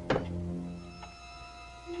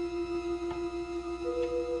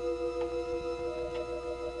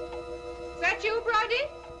 Is that you, Bridie?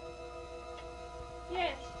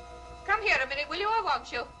 Yes. Come here a minute, will you? I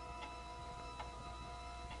want you.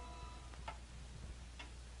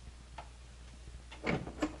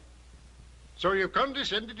 So you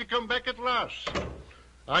condescended to come back at last.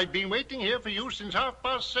 I've been waiting here for you since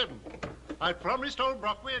 7:30. I promised old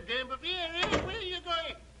Brockway a game of... Here, where are you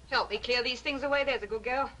going? Help me clear these things away, there's a good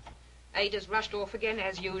girl. Ada's rushed off again,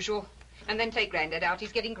 as usual. And then take Grandad out,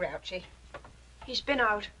 he's getting grouchy. He's been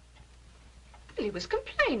out. Well, he was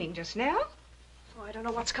complaining just now. Oh, I don't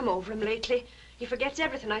know what's come over him lately. He forgets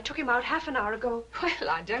everything. I took him out half an hour ago. Well,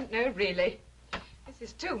 I don't know, really. This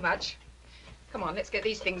is too much. Come on, let's get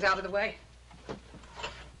these things out of the way.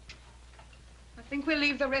 I think we'll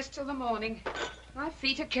leave the rest till the morning. My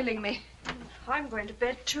feet are killing me. I'm going to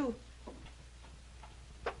bed, too.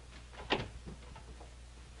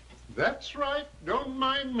 That's right. Don't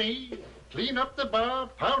mind me. Clean up the bar,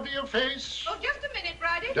 powder your face. Oh, just a minute,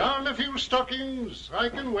 Bridie. Down a few stockings. I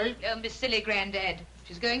can wait. Don't be silly, Grandad.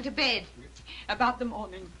 She's going to bed. About the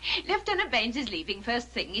morning. Lieutenant Baines is leaving first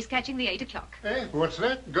thing. He's catching the 8 o'clock. Eh, what's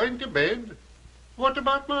that? Going to bed? What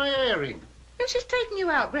about my airing? No, she's taking you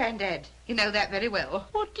out, Grandad. You know that very well.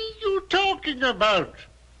 What are you talking about?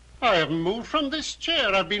 I haven't moved from this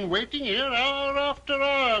chair. I've been waiting here hour after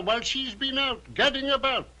hour while she's been out, gadding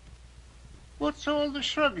about. What's all the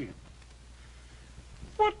shrugging?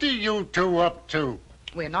 What are you two up to?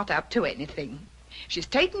 We're not up to anything. She's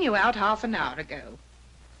taken you out half an hour ago.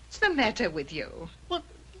 What's the matter with you? What?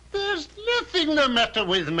 There's nothing the matter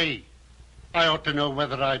with me. I ought to know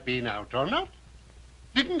whether I've been out or not.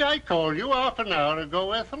 Didn't I call you half an hour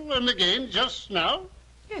ago, Ethel, and again just now?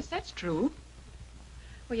 Yes, that's true.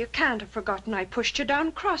 Well, you can't have forgotten I pushed you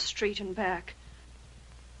down Cross Street and back.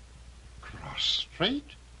 Cross Street?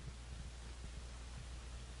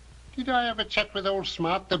 Did I have a chat with old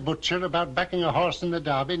Smart, the butcher, about backing a horse in the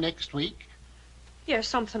Derby next week? Yes,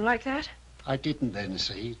 something like that. I didn't then,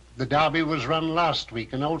 see. The Derby was run last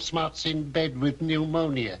week, and old Smart's in bed with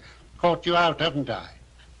pneumonia. Caught you out, haven't I?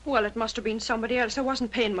 Well, it must have been somebody else. I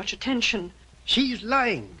wasn't paying much attention. She's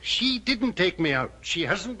lying. She didn't take me out. She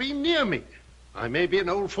hasn't been near me. I may be an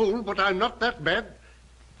old fool, but I'm not that bad.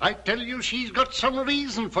 I tell you, she's got some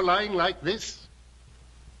reason for lying like this.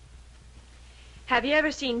 Have you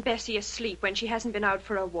ever seen Bessie asleep when she hasn't been out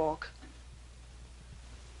for a walk?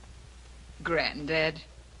 Grandad,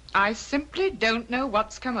 I simply don't know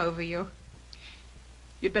what's come over you.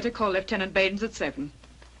 You'd better call Lieutenant Baines at 7.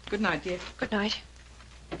 Good night, dear. Good night.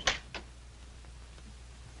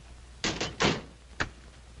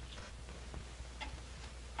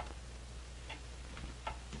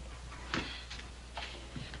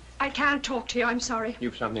 I can't talk to you, I'm sorry.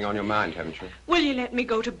 You've something on your mind, haven't you? Will you let me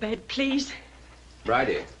go to bed, please?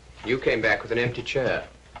 Bridie, you came back with an empty chair.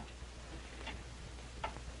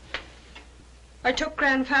 I took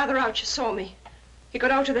Grandfather out, you saw me. He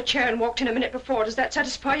got out of the chair and walked in a minute before. Does that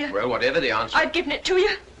satisfy you? Well, whatever the answer... I've given it to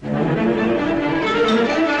you.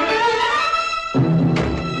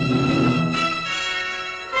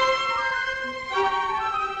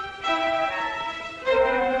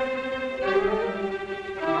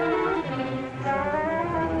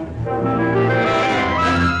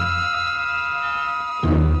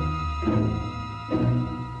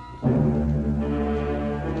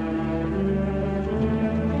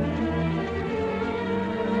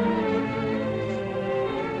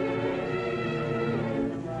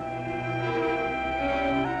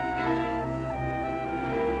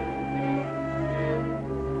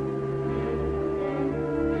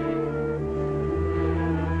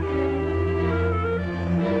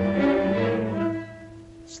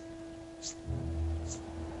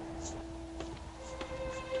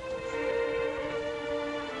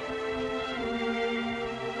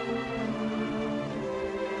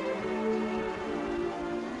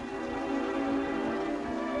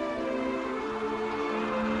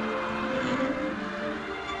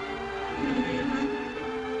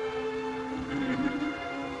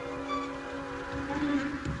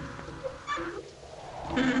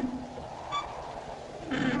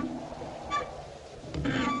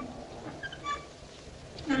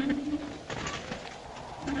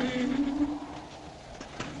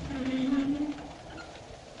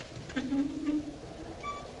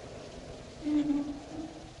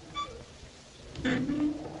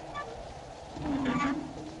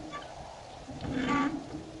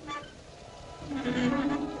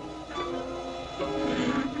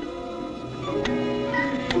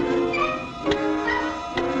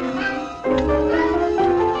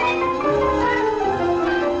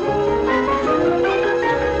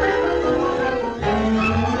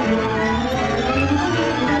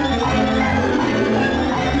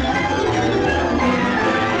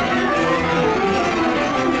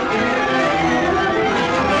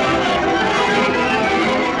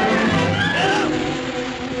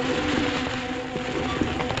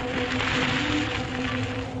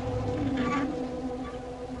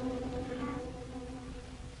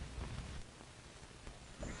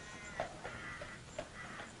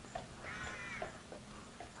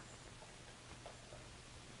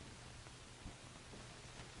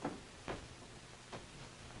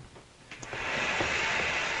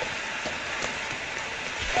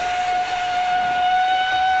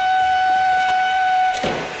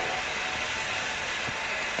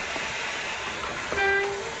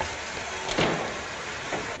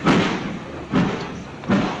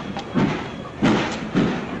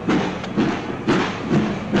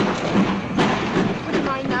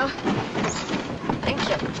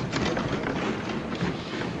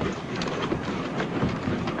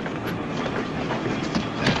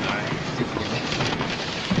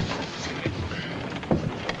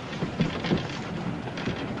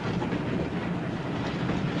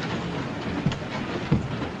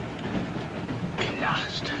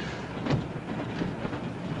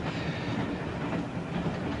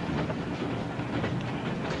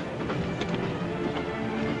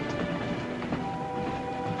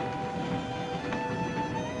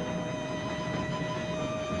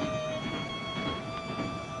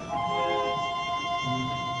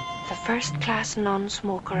 the first-class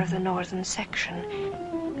non-smoker of the northern section.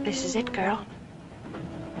 This is it, girl.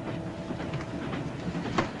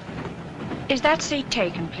 Is that seat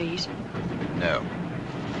taken, please? No.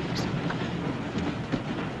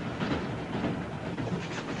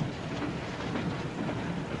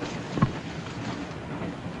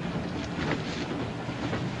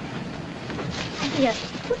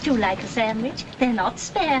 Yes, would you like a sandwich? They're not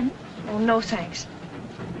spam. Oh, no, thanks.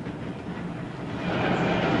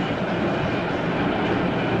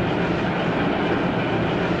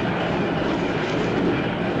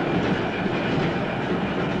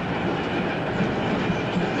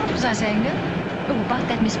 What was I saying now? Oh, about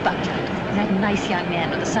that Miss Butler, that nice young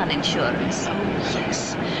man with the Sun Insurance. Oh,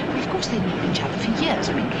 yes. Well, of course, they've known each other for years.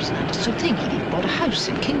 I mean, it was an understood thing. He'd even bought a house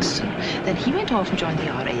in Kingston. Then he went off and joined the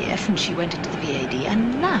RAF, and she went into the VAD.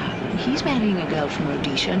 And now he's marrying a girl from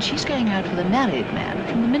Rhodesia, and she's going out with a married man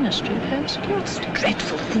from the Ministry of Home Security.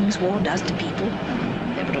 Dreadful things war does to people.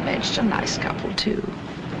 They were arranged a nice couple, too.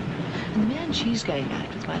 And the man she's going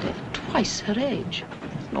out with, my dear, twice her age.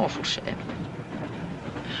 An awful shame.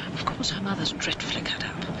 Of course, her mother's dreadfully cut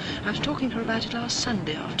up. I was talking to her about it last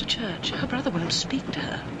Sunday after church. Her brother won't speak to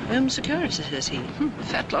her. Home security, says he.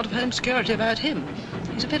 Fat lot of home security about him.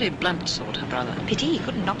 He's a very blunt sort, her brother. Pity he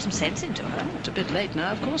couldn't knock some sense into her. It's a bit late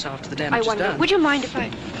now, of course, after the damage I wonder, is done. would you mind if I...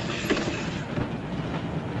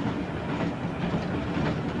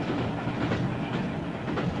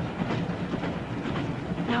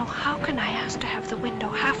 Now, how can I ask to have the window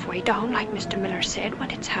halfway down, like Mr. Miller said,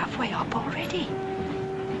 when it's halfway up already?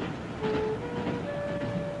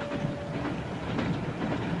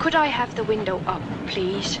 Could I have the window up,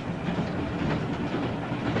 please?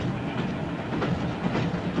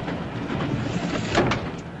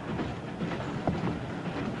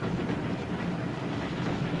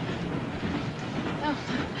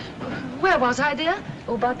 Where was I, dear?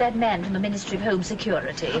 Oh, about that man from the Ministry of Home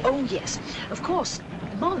Security. Oh, yes. Of course,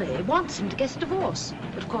 Molly wants him to get a divorce.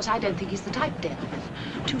 But, of course, I don't think he's the type, dear.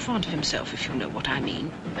 Too fond of himself, if you know what I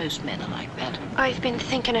mean. Most men are like that. I've been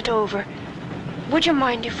thinking it over. Would you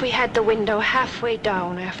mind if we had the window halfway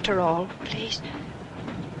down after all, please?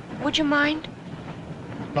 Would you mind?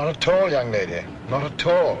 Not at all, young lady. Not at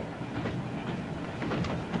all.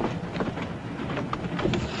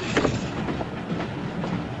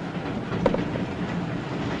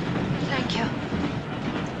 Thank you.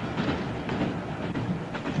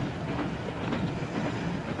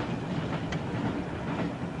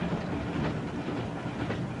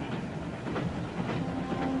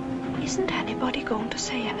 Isn't anybody going to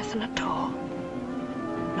say anything at all?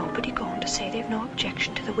 Nobody going to say they've no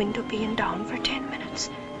objection to the window being down for 10 minutes?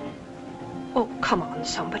 Oh, come on,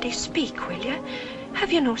 somebody, speak, will you?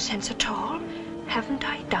 Have you no sense at all? Haven't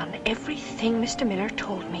I done everything Mr. Miller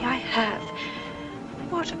told me I have?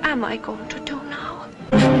 What am I going to do now?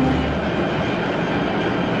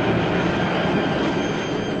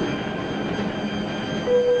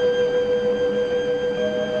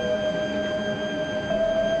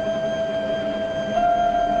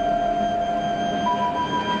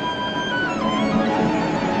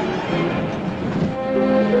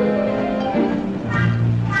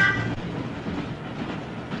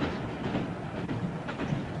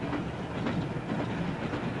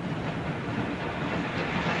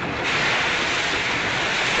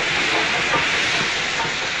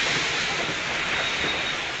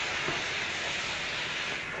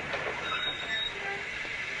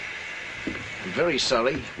 Very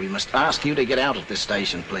sorry. We must ask you to get out of this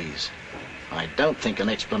station, please. I don't think an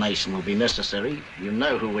explanation will be necessary. You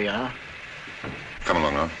know who we are. Come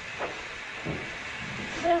along now.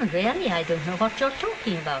 Well, really, I don't know what you're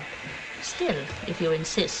talking about. Still, if you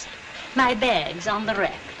insist. My bag's on the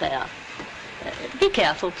rack there. Be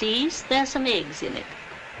careful, please. There's some eggs in it.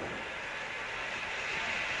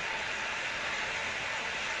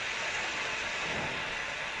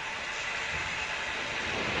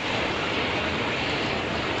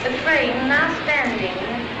 The train now standing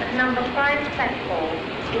at number 5 platform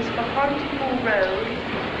is for Huntley Road,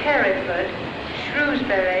 Hereford,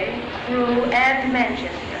 Shrewsbury, Crewe and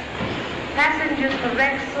Manchester. Passengers for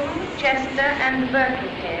Wrexham, Chester and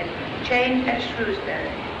Birkenhead change at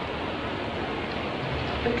Shrewsbury.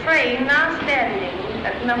 The train now standing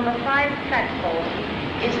at number 5 platform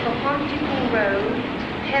is for Huntley Road,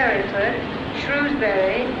 Hereford,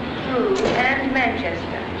 Shrewsbury, Crewe and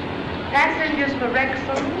Manchester. Passengers for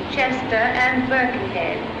Wrexham, Chester and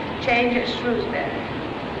Birkenhead change at Shrewsbury.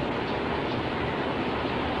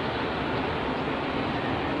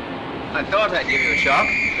 I thought I'd give you a shock.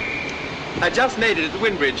 I just made it at the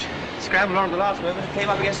Windbridge. Scrambled on at the last moment and came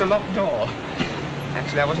up against a locked door.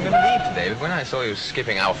 Actually, I wasn't going to leave today, but when I saw you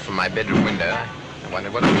skipping out from my bedroom window, I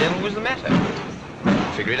wondered what the devil was the matter.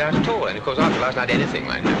 I figured it out at all, and of course after last night anything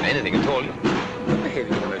might happen, anything at all. You're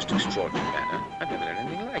behaving in the most extraordinary manner. I've never known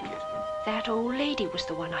anything like it. That old lady was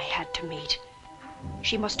the one I had to meet.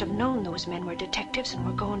 She must have known those men were detectives and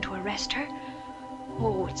were going to arrest her.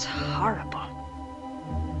 Oh, it's horrible.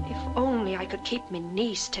 If only I could keep my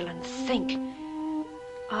knees still and think.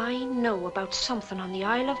 I know about something on the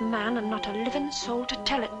Isle of Man and not a living soul to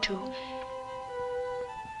tell it to.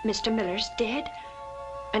 Mr. Miller's dead.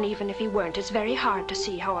 And even if he weren't, it's very hard to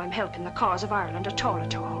see how I'm helping the cause of Ireland at all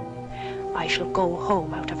at all. I shall go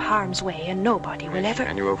home out of harm's way and nobody will ever...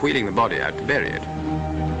 And you were wheeling the body out to bury it.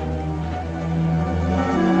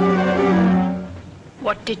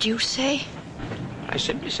 What did you say? I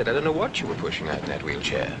simply said I don't know what you were pushing out in that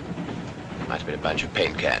wheelchair. Might have been a bunch of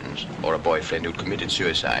paint cans, or a boyfriend who'd committed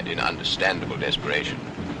suicide in understandable desperation.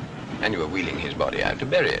 And you were wheeling his body out to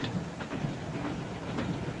bury it.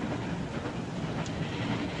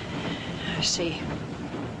 I see.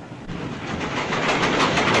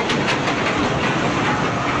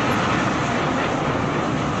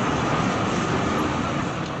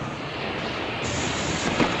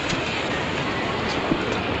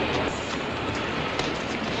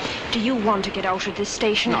 Do you want to get out of this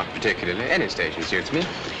station? Not particularly. Any station suits me.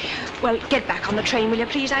 Well, get back on the train, will you,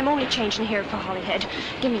 please? I'm only changing here for Holyhead.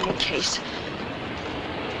 Give me your case.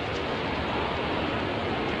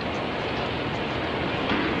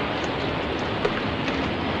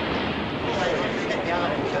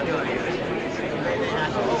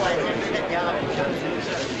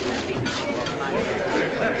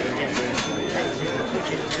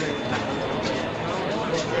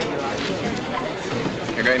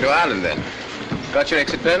 You're going to Ireland, then? Got your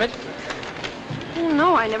exit permit? Oh,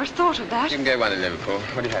 no, I never thought of that. You can get one in Liverpool.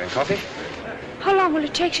 What are you having, coffee? How long will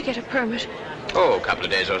it take to get a permit? Oh, a couple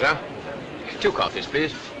of days or so. 2 coffees,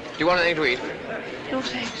 please. Do you want anything to eat? No,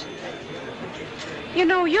 thanks. You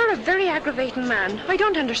know, you're a very aggravating man. I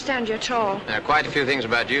don't understand you at all. There are quite a few things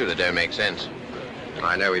about you that don't make sense.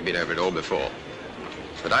 I know we've been over it all before.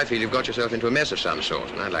 But I feel you've got yourself into a mess of some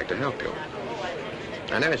sort, and I'd like to help you.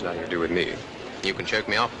 I know it's nothing to do with me. You can choke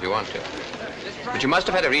me off if you want to. But you must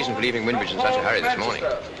have had a reason for leaving Winbridge in such a hurry this morning.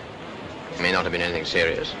 It may not have been anything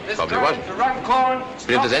serious. Probably wasn't. But if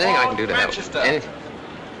there's anything I can do to help, anything...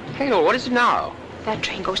 Hale, what is it now? That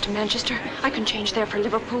train goes to Manchester. I can change there for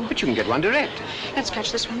Liverpool. But you can get one direct. Let's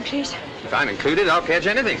catch this one, please. If I'm included, I'll catch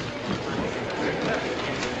anything.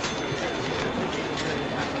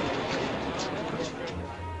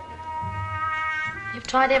 You've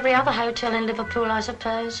tried every other hotel in Liverpool, I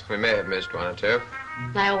suppose. We may have missed one or two.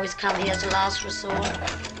 They always come here as a last resort.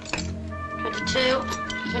 22,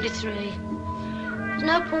 23. There's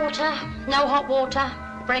no porter, no hot water.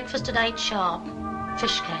 Breakfast at 8 sharp.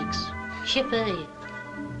 Fish cakes. Yippee.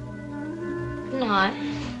 Good night.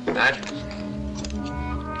 Good night.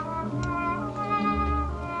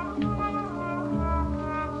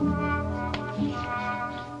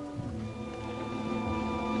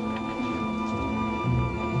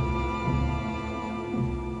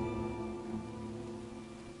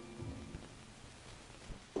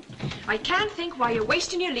 I can't think why you're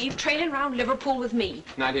wasting your leave trailing around Liverpool with me.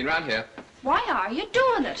 19 round here. Why are you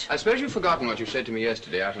doing it? I suppose you've forgotten what you said to me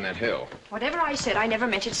yesterday out on that hill. Whatever I said, I never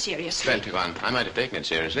meant it seriously. 21. I might have taken it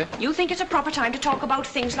seriously. You think it's a proper time to talk about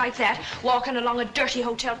things like that? Walking along a dirty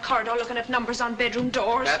hotel corridor looking at numbers on bedroom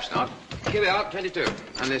doors? Perhaps not. Here we are, 22.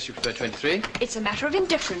 Unless you prefer 23. It's a matter of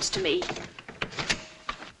indifference to me.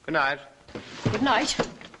 Good night. Good night.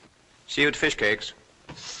 See you at Fish Cakes.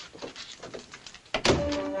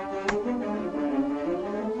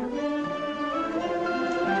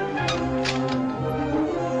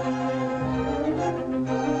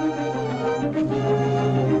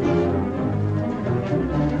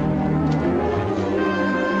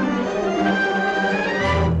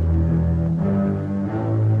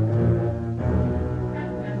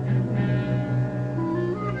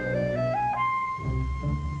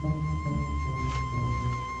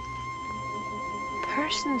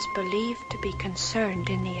 Persons believed to be concerned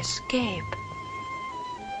in the escape.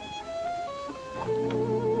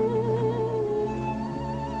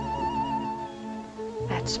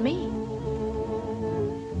 That's me.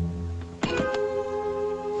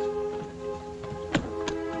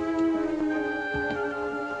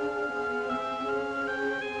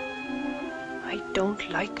 I don't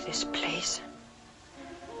like this place.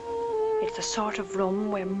 It's the sort of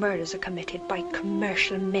room where murders are committed by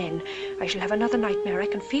commercial men. I shall have another nightmare. I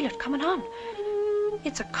can feel it coming on.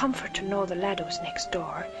 It's a comfort to know the lad who's next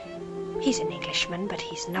door. He's an Englishman, but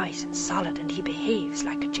he's nice and solid, and he behaves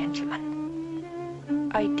like a gentleman.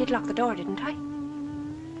 I did lock the door, didn't I?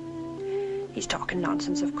 He's talking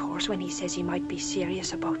nonsense, of course, when he says he might be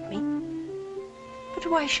serious about me. But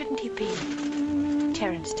why shouldn't he be?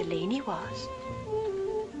 Terence Delaney was.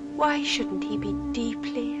 Why shouldn't he be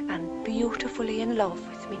deeply and beautifully in love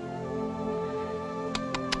with me?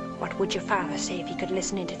 What would your father say if he could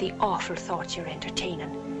listen into the awful thoughts you're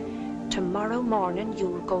entertaining? Tomorrow morning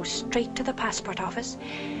you'll go straight to the passport office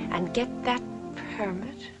and get that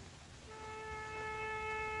permit.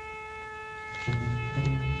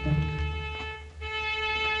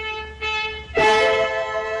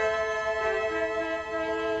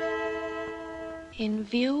 In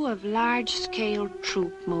view of large-scale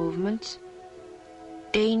troop movements,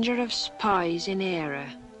 danger of spies in Era.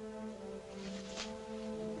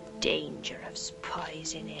 Danger of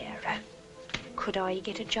spies in Era. Could I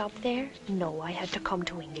get a job there? No, I had to come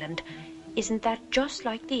to England. Isn't that just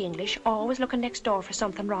like the English, always looking next door for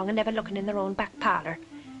something wrong and never looking in their own back parlour?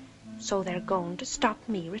 So they're going to stop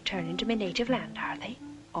me returning to my native land, are they?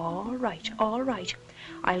 All right, all right.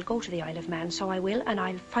 I'll go to the Isle of Man, so I will, and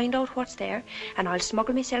I'll find out what's there, and I'll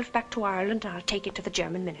smuggle myself back to Ireland, and I'll take it to the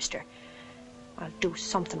German minister. I'll do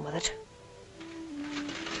something with it.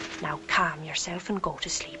 Now calm yourself and go to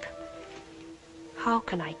sleep. How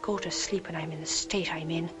can I go to sleep when I'm in the state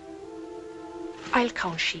I'm in? I'll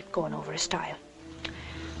count sheep going over a stile.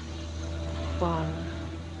 1,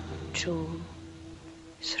 2,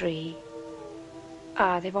 3.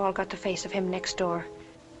 Ah, they've all got the face of him next door.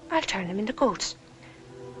 I'll turn them into goats.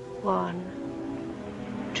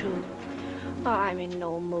 1, 2. Oh, I'm in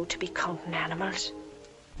no mood to be counting animals.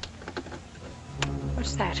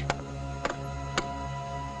 What's that?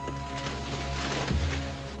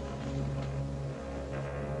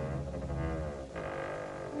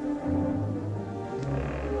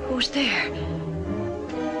 Who's there?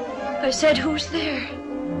 I said, who's there?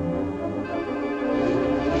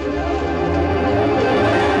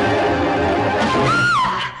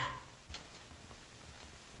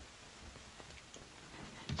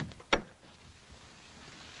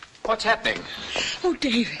 What's happening? Oh,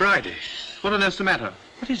 David. Bridie, what on earth's the matter?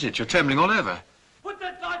 What is it? You're trembling all over. Put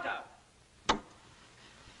that light out!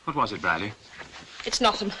 What was it, Bridie? It's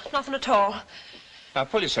nothing. Nothing at all. Now,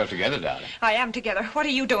 pull yourself together, darling. I am together. What are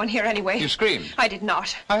you doing here anyway? You screamed. I did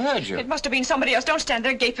not. I heard you. It must have been somebody else. Don't stand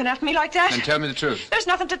there gaping at me like that. Then tell me the truth. There's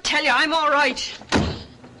nothing to tell you. I'm all right.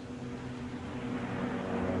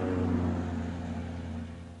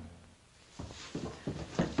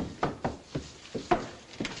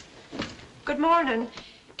 Good morning.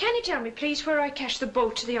 Can you tell me, please, where I catch the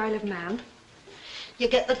boat to the Isle of Man? You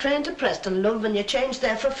get the train to Preston, love, and you change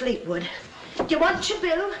there for Fleetwood. Do you want your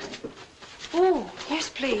bill? Oh, yes,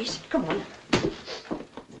 please. Come on.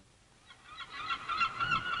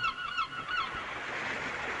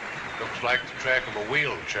 Looks like the track of a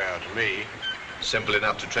wheelchair to me. Simple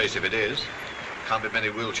enough to trace if it is. Can't be many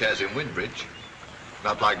wheelchairs in Windbridge.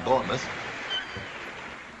 Not like Bournemouth.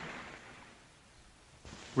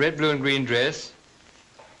 Red, blue, and green dress.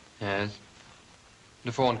 Yes.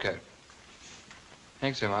 The fawn coat.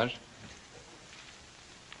 Thanks so much.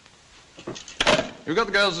 You got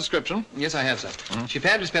the girl's description? Yes, I have, sir. She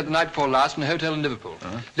apparently spent the night before last in a hotel in Liverpool.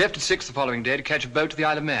 Left at 6 the following day to catch a boat to the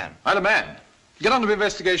Isle of Man. Isle of Man? Get on to the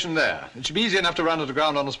investigation there. It should be easy enough to run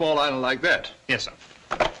underground on a small island like that. Yes,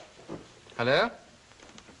 sir. Hello?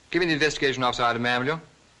 Give me the investigation officer, Isle of Man, will you?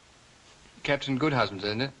 Captain Goodhusband's,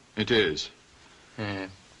 isn't it? It is. Yeah.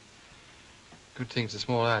 Good thing it's a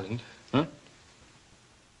small island. Huh?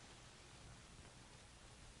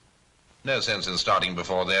 No sense in starting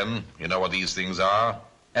before then. You know what these things are.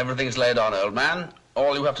 Everything's laid on, old man.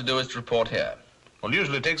 All you have to do is to report here. Well,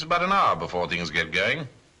 usually it takes about an hour before things get going.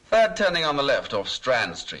 Third turning on the left off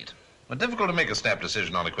Strand Street. But difficult to make a snap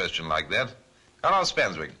decision on a question like that. Hello,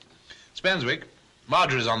 Spanswick. Spanswick,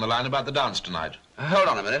 Marjorie's on the line about the dance tonight. Hold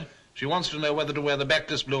on a minute. She wants to know whether to wear the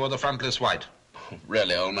backless blue or the frontless white.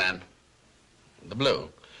 Really, old man? The blue.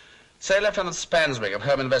 Say Lieutenant Spanswick of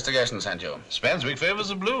Home Investigation sent you. Spanswick favors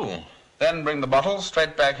the blue. Then bring the bottle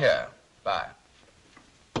straight back here. Bye.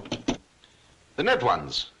 The net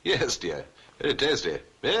ones. Yes, dear. Very tasty.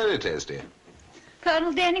 Very tasty.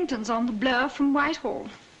 Colonel Dennington's on the blur from Whitehall.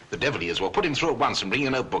 The devil he is. Well, put him through at once and bring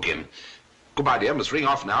your notebook in. Goodbye, dear. Must ring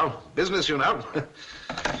off now. Business, you know.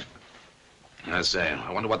 I say,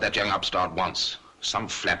 I wonder what that young upstart wants. Some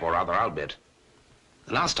flap or other, I'll bet.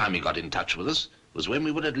 The last time he got in touch with us was when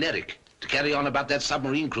we were at Lerwick to carry on about that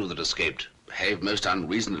submarine crew that escaped. Behaved most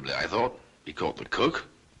unreasonably, I thought. He caught the cook.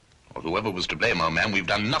 Well, whoever was to blame, old man, we've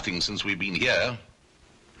done nothing since we've been here.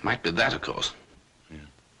 Might be that, of course.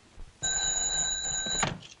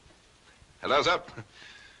 Hello, sir.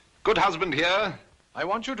 Good husband here. I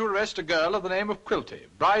want you to arrest a girl of the name of Quilty,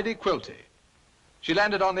 Bridie Quilty. She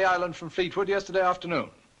landed on the island from Fleetwood yesterday afternoon.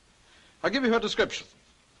 I'll give you her description.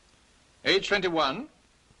 Age 21,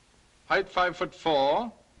 height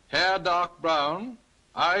 5'4", hair dark brown,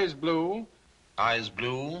 eyes blue. Eyes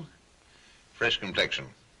blue, fresh complexion,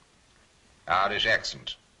 Irish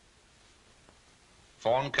accent.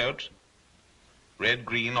 Fawn coat, red,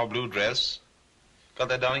 green, or blue dress. Got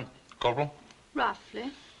that, darling? Corporal? Roughly.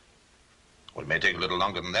 Well, it may take a little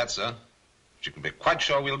longer than that, sir. But you can be quite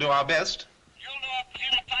sure we'll do our best. You'll know a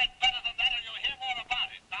phenotype better than that, or you'll hear more about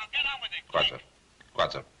it. Now get on with it. Quite, sir.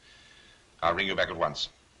 Quite, sir. I'll ring you back at once.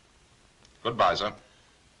 Goodbye, sir.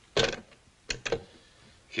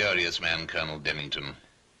 Curious man, Colonel Dennington.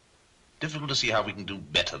 Difficult to see how we can do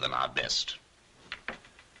better than our best.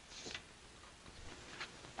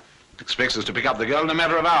 Expects us to pick up the girl in a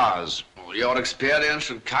matter of hours. Well, your experience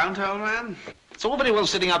should count, old man. It's all very well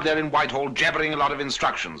sitting up there in Whitehall jabbering a lot of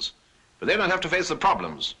instructions, but they don't have to face the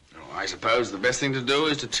problems. Oh, I suppose the best thing to do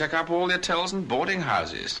is to check up all the hotels and boarding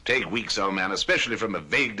houses. Take weeks, old man, especially from a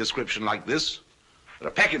vague description like this. There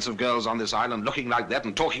are packets of girls on this island looking like that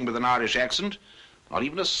and talking with an Irish accent. Not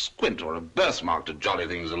even a squint or a birthmark to jolly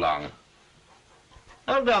things along.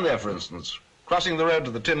 Oh, down there, for instance, crossing the road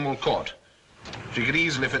to the Tinwell Court. She could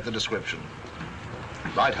easily fit the description.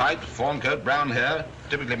 Light height, fawn coat, brown hair,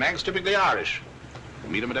 typically Manx, typically Irish.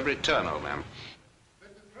 You'll meet them at every turn, old man.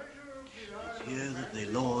 Here that the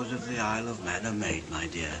laws of the Isle of Man are made, my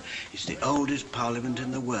dear. It's the oldest parliament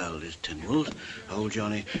in the world, is Tinwald. Old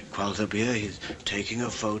Johnny Qualtherbeer, he's taking a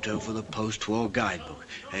photo for the post-war guidebook.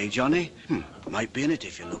 Hey, Johnny? Might be in it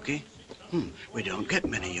if you're lucky. We don't get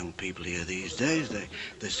many young people here these days.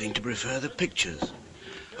 They seem to prefer the pictures.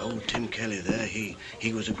 Old Tim Kelly there, he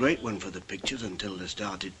was a great one for the pictures until they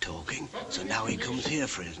started talking. So now he comes here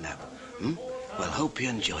for his nap. Well, hope you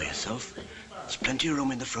enjoy yourself. There's plenty of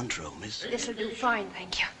room in the front row, miss. This'll do fine,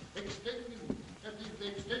 thank you. The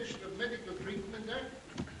extension of medical treatment act,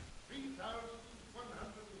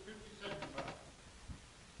 £3,157.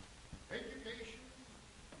 Education,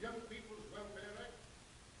 Young People's Welfare Act,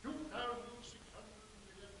 £2,611.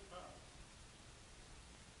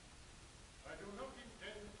 I do not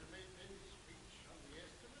intend to make any speech on the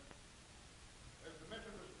estimate, as the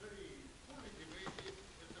matter was very fully debated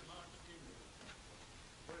at the March dinner,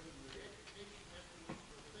 when the education estimates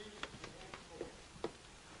were placed before the court.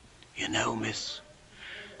 You know, miss,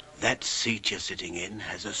 that seat you're sitting in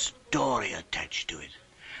has a story attached to it.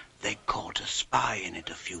 They caught a spy in it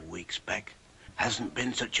a few weeks back. Hasn't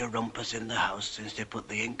been such a rumpus in the house since they put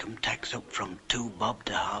the income tax up from 2 bob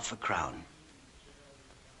to half a crown.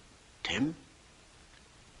 Tim,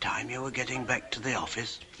 time you were getting back to the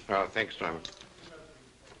office. Oh, thanks, Trevor.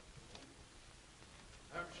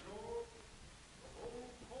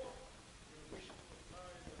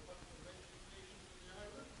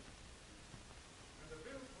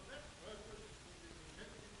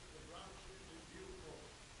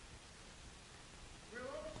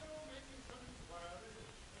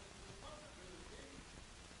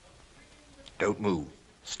 Don't move.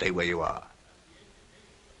 Stay where you are.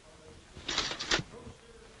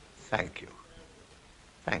 Thank you.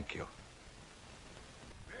 Thank you.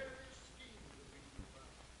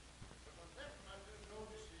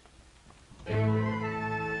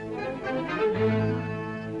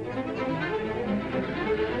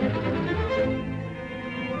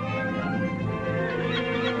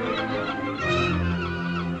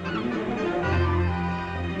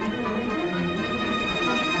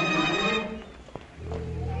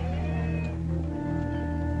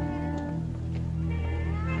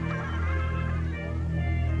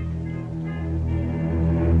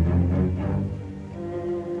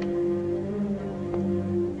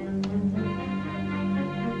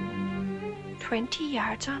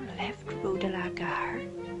 Yards on left, Rue de la Gare.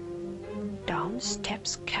 Down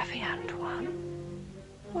steps Café Antoine.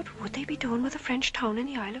 What would they be doing with a French town in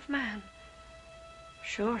the Isle of Man?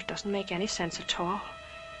 Sure, it doesn't make any sense at all.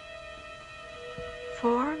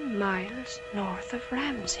 4 miles north of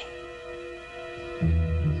Ramsey.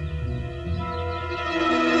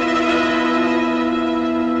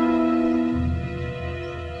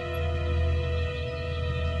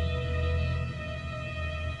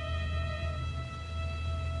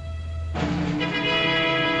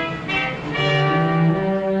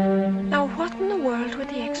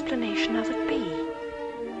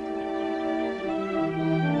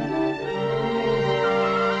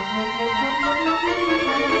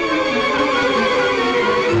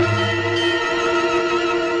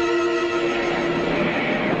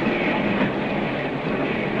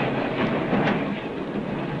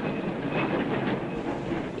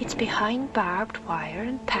 behind barbed wire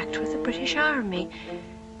and packed with the British Army.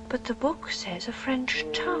 But the book says a French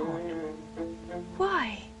town.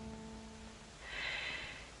 Why?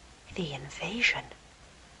 The invasion.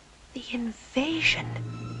 The invasion.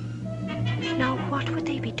 Now, what would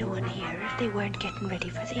they be doing here if they weren't getting ready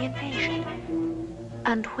for the invasion?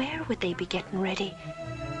 And where would they be getting ready?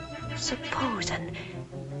 Supposing...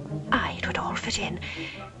 it would all fit in.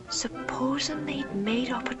 Supposing they'd made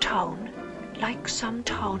up a town, like some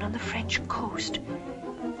town on the French coast,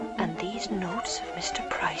 and these notes of Mr.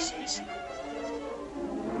 Price's,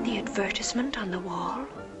 the advertisement on the wall,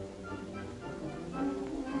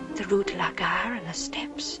 the Rue de la Gare and the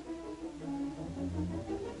steps,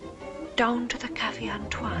 down to the Café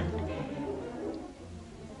Antoine.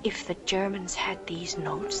 If the Germans had these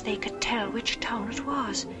notes, they could tell which town it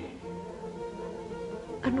was.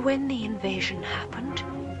 And when the invasion happened,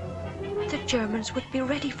 the Germans would be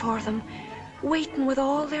ready for them, waiting with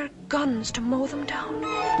all their guns to mow them down.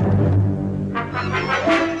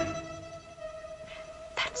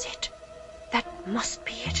 That's it. That must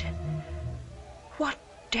be it. What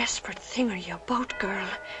desperate thing are you about, girl?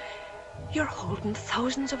 You're holding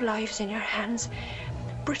thousands of lives in your hands.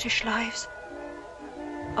 British lives.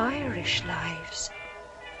 Irish lives.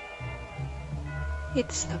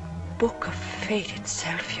 It's the book of fate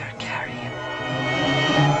itself you're carrying.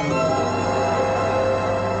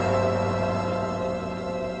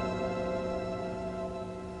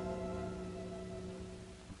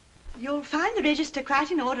 You'll find the register quite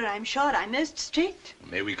in order, I'm sure. I'm most strict.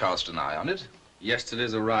 May we cast an eye on it?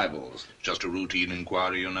 Yesterday's arrivals. Just a routine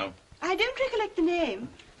inquiry, you know. I don't recollect the name.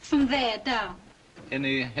 From there down.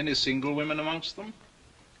 Any single women amongst them?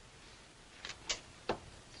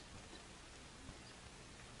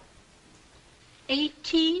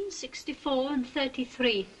 $18, $64, and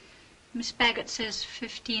 $33. Miss Baggett says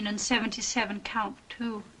 15 and 77 count,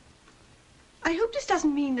 too. I hope this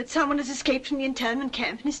doesn't mean that someone has escaped from the internment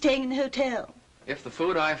camp and is staying in the hotel. If the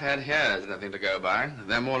food I've had here is anything to go by,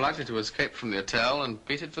 they're more likely to escape from the hotel and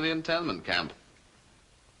beat it for the internment camp.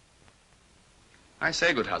 I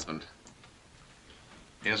say, good husband.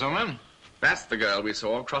 Yes, old man? That's the girl we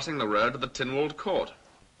saw crossing the road to the tin-walled court.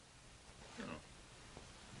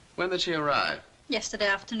 When did she arrive? Yesterday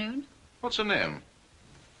afternoon. What's her name?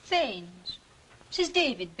 Baines. Mrs.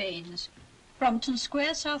 David Baines. Brompton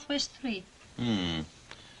Square, Southwest 3.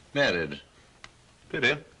 Married.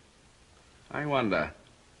 Pity. I wonder.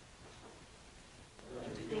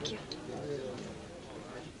 Thank you.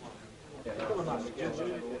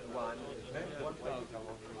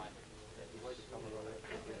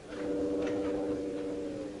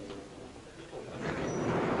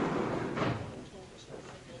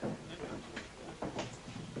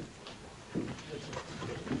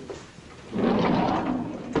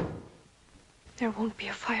 There won't be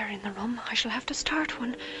a fire in the room. I shall have to start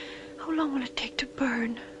one. How long will it take to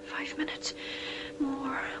burn? 5 minutes?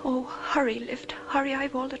 More? Oh, hurry, Lift. Hurry,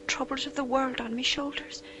 I've all the troubles of the world on me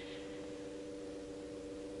shoulders.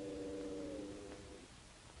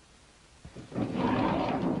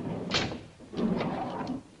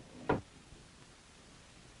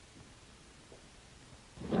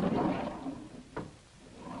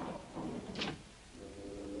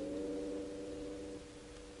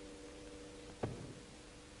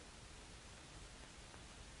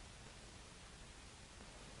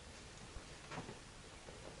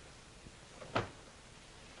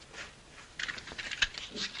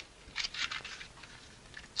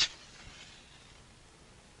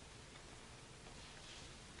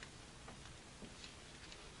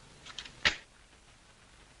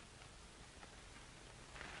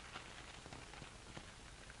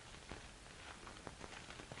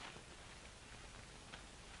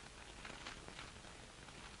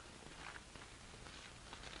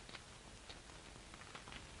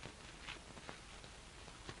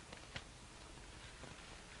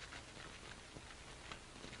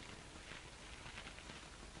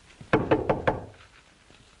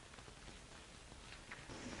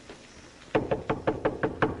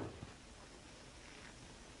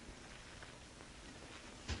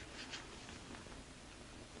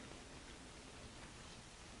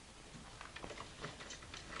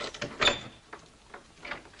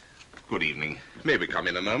 Good evening. May we come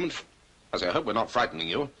in a moment? As I hope we're not frightening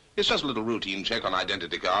you. It's just a little routine check on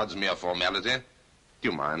identity cards, mere formality. Do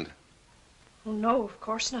you mind? Oh, no, of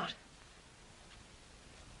course not.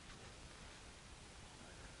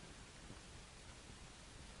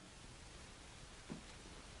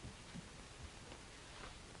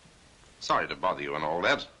 Sorry to bother you and all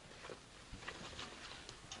that.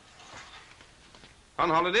 On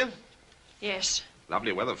holiday? Yes.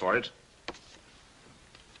 Lovely weather for it.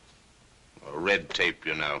 red tape,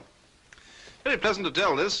 you know. Very pleasant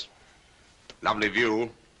hotel, this. Lovely view.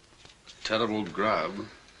 Terrible grub.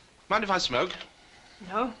 Mind if I smoke?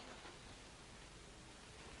 No.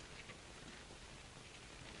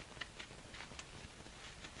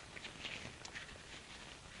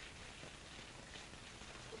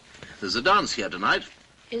 There's a dance here tonight.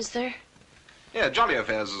 Is there? Yeah, jolly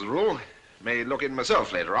affairs as a rule. May look in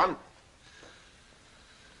myself later on.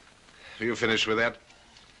 Have you finished with that?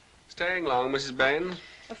 Staying long, Mrs. Baines?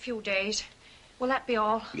 A few days. Will that be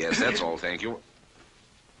all? Yes, that's all, thank you.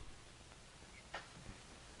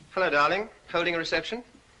 Hello, darling. Holding a reception?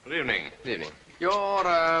 Good evening. Good evening. You're,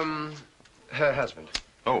 her husband.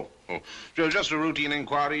 Oh. Just a routine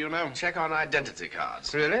inquiry, you know. Check on identity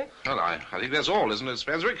cards. Really? Well, I think that's all, isn't it,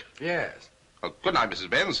 Spenswick? Yes. Oh, good night, Mrs.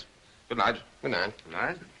 Baines. Good night. Good night. Good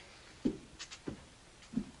night.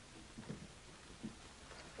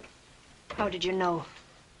 How did you know?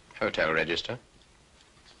 Hotel register.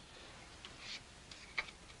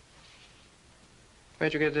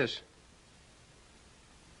 Where'd you get this?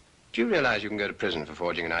 Do you realize you can go to prison for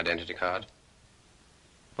forging an identity card?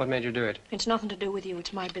 What made you do it? It's nothing to do with you.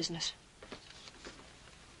 It's my business.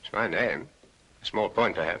 It's my name. A small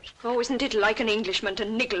point, perhaps. Oh, isn't it like an Englishman to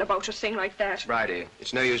niggle about a thing like that? Bridie,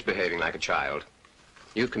 it's no use behaving like a child.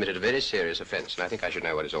 You've committed a very serious offense, and I think I should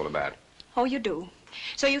know what it's all about. Oh, you do?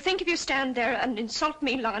 So you think if you stand there and insult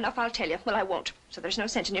me long enough, I'll tell you. Well, I won't. So there's no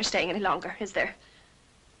sense in your staying any longer, is there?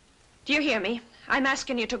 Do you hear me? I'm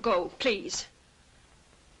asking you to go, please.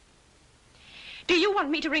 Do you want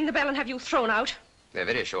me to ring the bell and have you thrown out? They're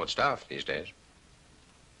very short-staffed these days.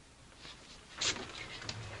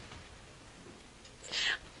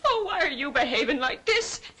 Oh, why are you behaving like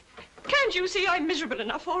this? Can't you see I'm miserable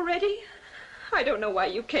enough already? I don't know why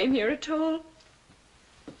you came here at all.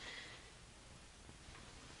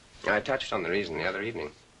 I touched on the reason the other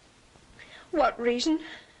evening. What reason?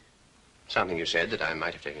 Something you said that I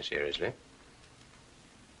might have taken seriously.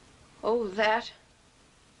 Oh, that?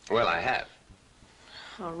 Well, I have.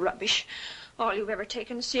 Oh, rubbish. All you've ever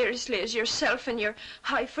taken seriously is yourself and your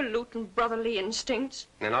highfalutin brotherly instincts.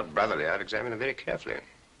 They're not brotherly. I've examined them very carefully.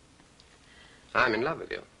 I'm in love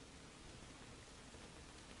with you.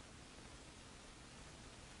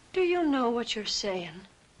 Do you know what you're saying?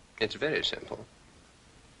 It's very simple.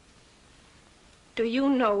 Do you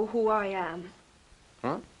know who I am?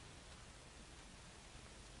 Huh?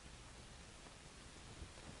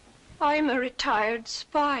 I'm a retired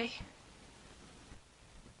spy.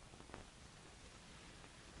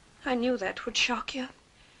 I knew that would shock you.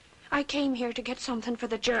 I came here to get something for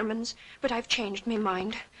the Germans, but I've changed my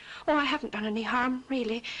mind. Oh, I haven't done any harm,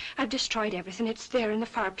 really. I've destroyed everything. It's there in the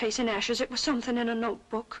fireplace in ashes. It was something in a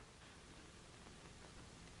notebook.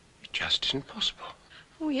 It just isn't possible.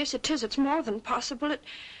 Oh, yes, it is. It's more than possible.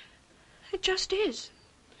 It just is.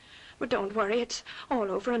 But don't worry. It's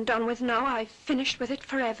all over and done with now. I've finished with it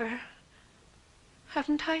forever.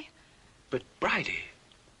 Haven't I? But, Bridie,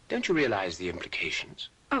 don't you realize the implications?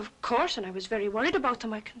 Of course, and I was very worried about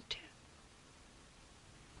them, I can tell.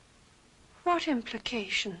 What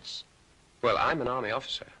implications? Well, I'm an army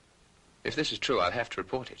officer. If this is true, I'll have to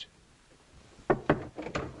report it.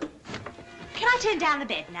 Can I turn down the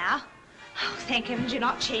bed now? Oh, thank heavens you're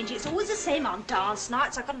not changing. It's always the same on dance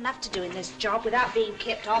nights. I've got enough to do in this job without being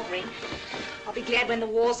kept hovering. I'll be glad when the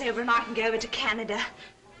war's over and I can go over to Canada.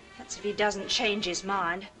 That's if he doesn't change his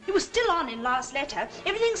mind. He was still on in last letter.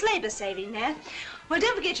 Everything's labour saving there. Well,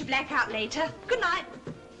 don't forget your blackout later. Good night.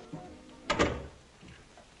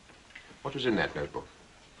 What was in that notebook?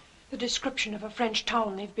 The description of a French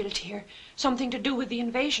town they've built here. Something to do with the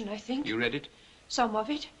invasion, I think. You read it? Some of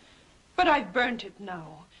it. But I've burnt it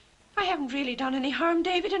now. I haven't really done any harm,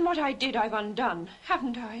 David, and what I did I've undone,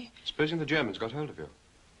 haven't I? Supposing the Germans got hold of you?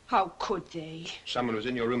 How could they? Someone was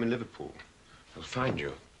in your room in Liverpool. They'll find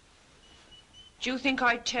you. Do you think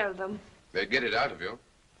I'd tell them? They'd get it out of you.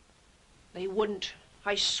 They wouldn't.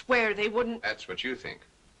 I swear they wouldn't. That's what you think.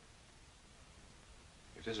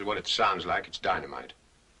 If this is what it sounds like, it's dynamite.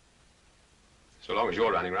 So long as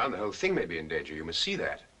you're running around, the whole thing may be in danger. You must see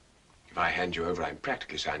that. If I hand you over, I'm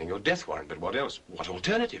practically signing your death warrant. But what else? What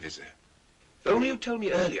alternative is there? If only you'd told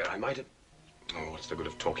me earlier, I might have... Oh, what's the good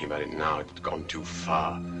of talking about it now? It's gone too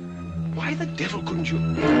far. Why the devil couldn't you...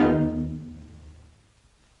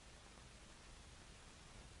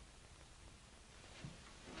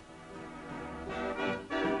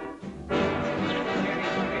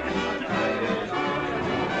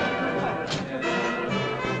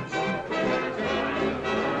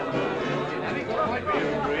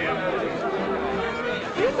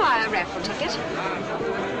 Raffle ticket.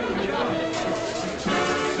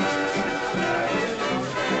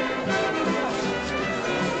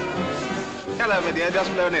 Hello, my dear.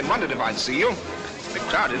 Doesn't loan in. Wondered if I'd see you. It's a bit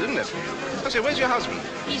crowded, isn't it? I say, where's your husband?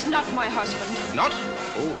 He's not my husband. Not?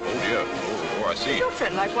 Oh dear. Oh, I see. Your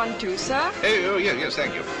friend like one too, sir. Oh, yes,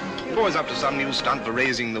 thank you. Always up to some new stunt for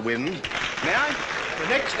raising the wind. May I? The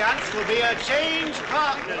next dance will be a change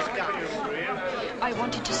partners dance. I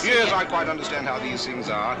wanted to see Yes, it. I quite understand how these things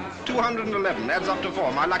are. 211 adds up to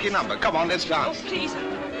 4, my lucky number. Come on, let's dance. Oh, please.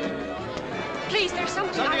 Please, there's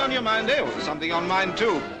something On your mind, eh? Well, there's something on mine,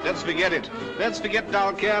 too. Let's forget it. Let's forget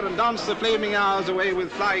dull care and dance the flaming hours away with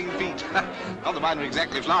flying feet. Not that mine are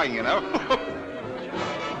exactly flying, you know.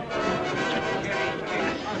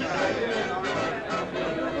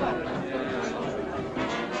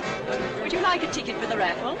 Would you like a ticket for the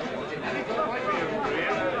raffle?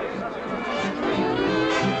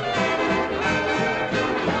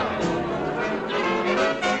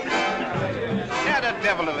 Had a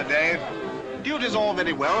devil of a day. Duty's all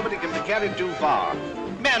very well, but it can be carried too far.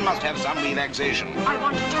 Man must have some relaxation. I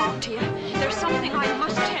want to talk to you. There's something I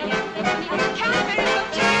must tell you. I can't very well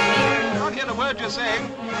tell you. Can't hear a word you're saying.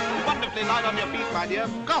 You're wonderfully light on your feet, my dear.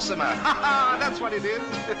 Gossamer. Ha ha, that's what it is.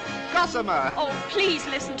 Gossamer. Oh, please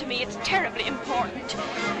listen to me. It's terribly important.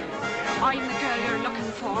 I'm the girl you're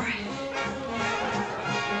looking for.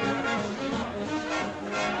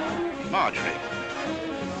 Marjorie.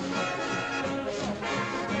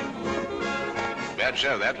 Bad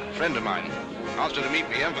show, that. Friend of mine. Asked her to meet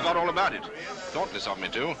me here and forgot all about it. Thoughtless of me,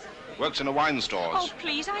 too. Works in a wine stores. Oh,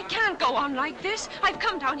 please, I can't go on like this. I've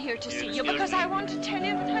come down here to see you because I want to tell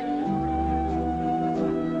you that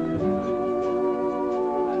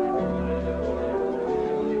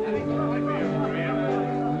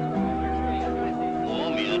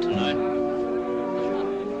Warm here tonight.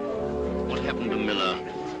 What happened to Miller?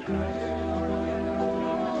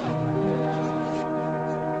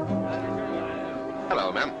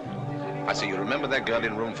 Hello, ma'am. I see you remember that girl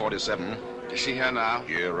in room 47. Is she here now?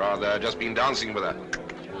 Yeah, rather. Just been dancing with her.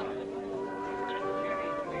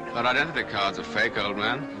 Her identity card's a fake, old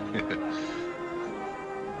man.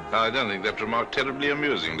 I don't think that remark terribly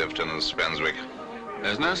amusing, Lieutenant Spanswick.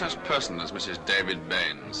 There's no such person as Mrs. David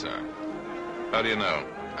Bain, sir. How do you know?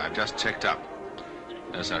 I've just checked up.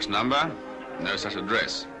 No such number, no such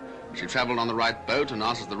address. She traveled on the right boat and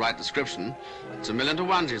answers the right description. It's a million to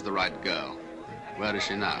one she's the right girl. Where is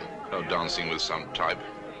she now? Oh, dancing with some type.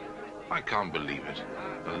 I can't believe it.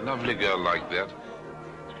 A lovely girl like that.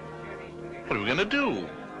 What are we going to do?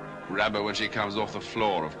 Grab her when she comes off the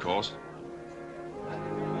floor, of course.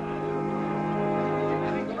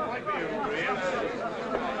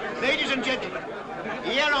 Ladies and gentlemen,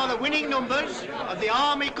 here are the winning numbers of the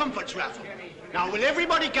Army Comforts Raffle. Now, will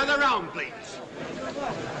everybody gather round, please?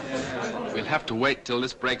 We'll have to wait till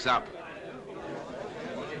this breaks up.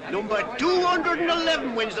 Number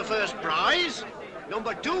 211 wins the first prize.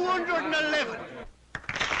 Number 211.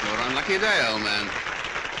 Your unlucky day, old man.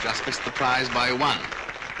 Just missed the prize by one.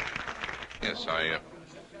 Yes,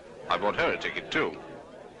 I bought her a ticket, too.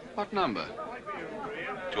 What number?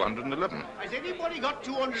 211. Has anybody got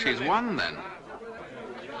 211? She's won, then.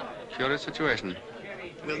 Curious situation.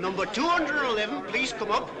 Will number 211 please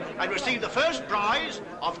come up and receive the first prize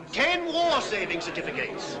of 10 war saving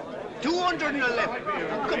certificates? 211.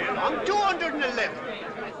 Come on, 211.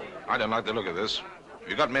 I don't like the look of this. Have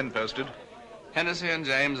you got men posted? Hennessy and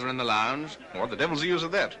James are in the lounge. What the devil's the use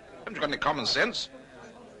of that? Haven't you got any common sense?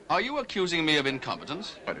 Are you accusing me of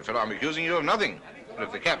incompetence? My dear fellow, I'm accusing you of nothing. But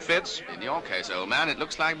if the cap fits... In your case, old man, it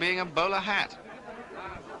looks like being a bowler hat.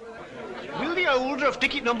 Will the holder of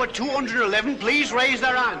ticket number 211 please raise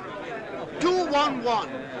their hand? 211.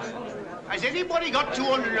 Has anybody got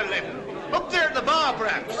 211? Up there at the bar,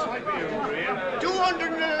 perhaps.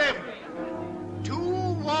 211. 211.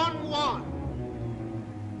 211.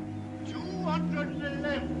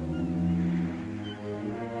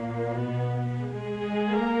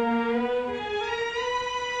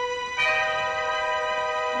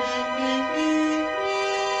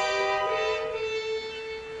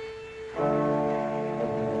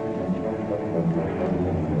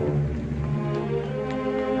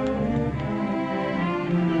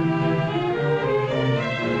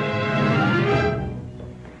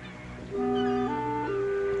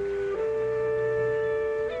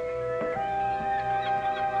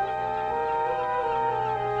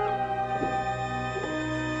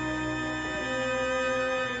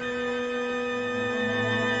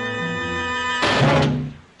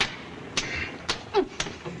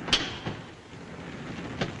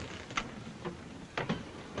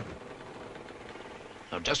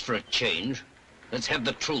 Just for a change, let's have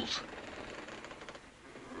the truth.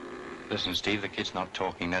 Listen, Steve, the kid's not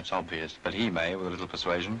talking, that's obvious. But he may, with a little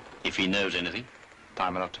persuasion. If he knows anything.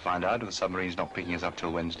 Time enough to find out if the submarine's not picking us up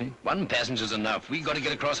till Wednesday. One passenger's enough. We've got to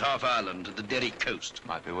get across half Ireland to the Derry coast.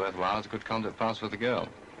 Might be worthwhile as a good contact pass for the girl.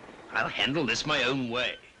 I'll handle this my own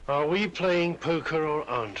way. Are we playing poker or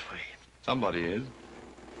aren't we? Somebody is,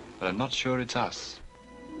 but I'm not sure it's us.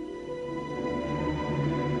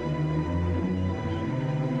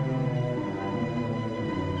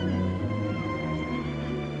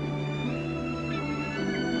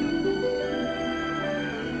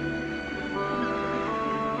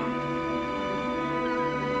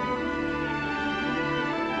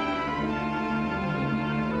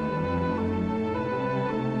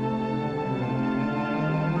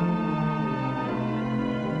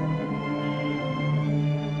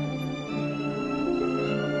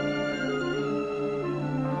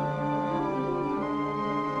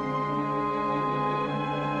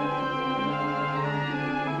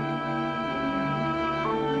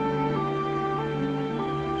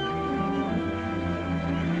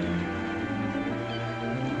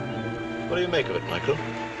 What do you make of it, Michael?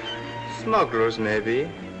 Smugglers, maybe.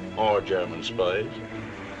 Or German spies.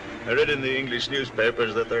 I read in the English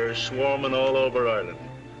newspapers that they're swarming all over Ireland.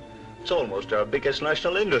 It's almost our biggest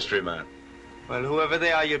national industry, man. Well, whoever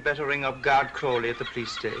they are, you'd better ring up Guard Crowley at the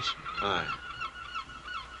police station. Aye.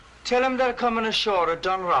 Tell them they're coming ashore at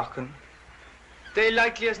Dunrockin. They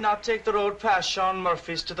likely as not take the road past Sean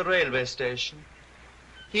Murphy's to the railway station.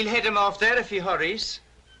 He'll head him off there if he hurries.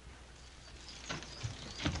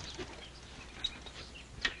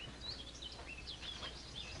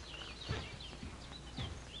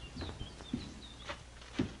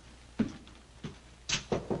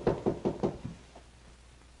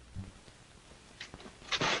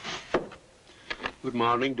 Good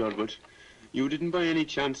morning, Durwood. You didn't by any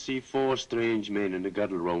chance see 4 strange men in the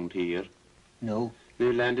guddle round here? No.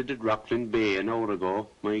 They landed at Rockland Bay an hour ago.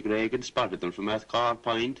 My Gregan spotted them from Athcar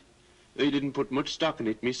Point. I didn't put much stock in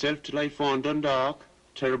it myself till I phoned Dundalk.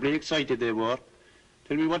 Terribly excited they were.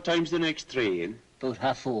 Tell me, what time's the next train? About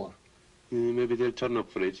 4:30. Maybe they'll turn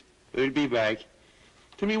up for it. I'll be back.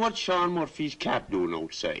 Tell me, what's Sean Murphy's cap doing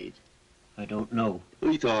outside? I don't know.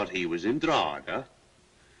 I thought he was in Drogheda.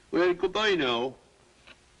 Well, goodbye now.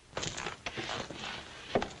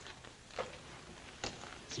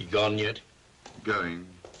 Is he gone yet? Going.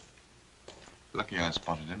 Lucky I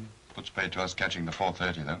spotted him. Puts paid to us catching the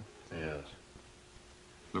 4:30, though. Yes.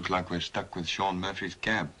 Looks like we're stuck with Sean Murphy's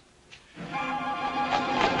cab.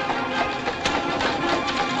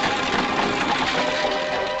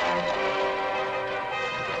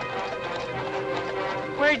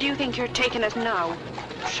 Where do you think you're taking us now?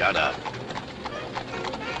 Shut up.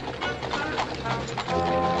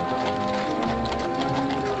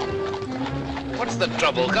 What's the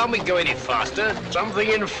trouble? Can't we go any faster? Something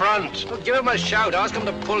in front. Well, give him a shout. Ask him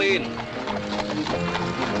to pull in.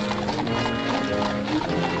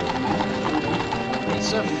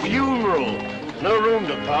 It's a funeral. No room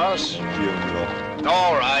to pass. Funeral.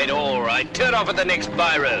 All right, all right. Turn off at the next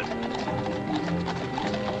byroad.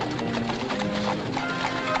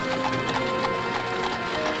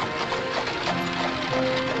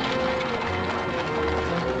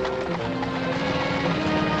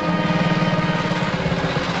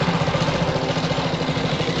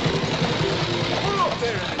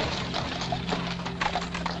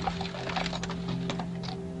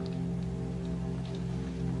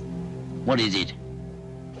 What is it?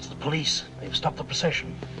 It's the police. They've stopped the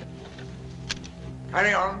procession.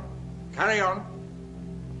 Carry on. Carry on.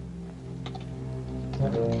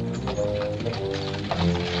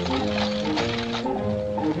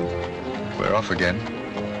 We're off again.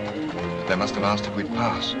 They must have asked if we'd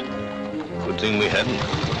passed. Good thing we hadn't.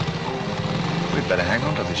 We'd better hang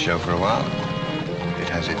on to this show for a while. It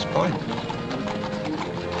has its point.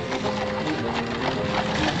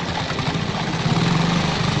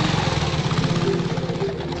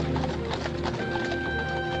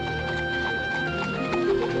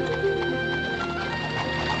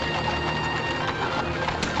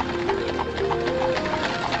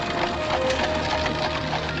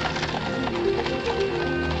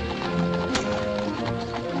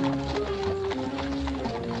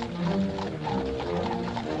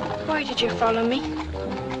 Why did you follow me?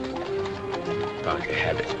 Like a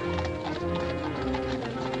habit.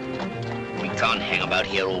 We can't hang about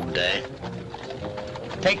here all day.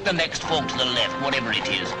 Take the next fork to the left, whatever it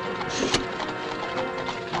is.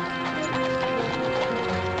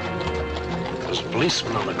 There's a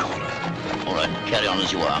policeman on the corner. All right, carry on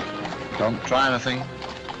as you are. Don't try anything.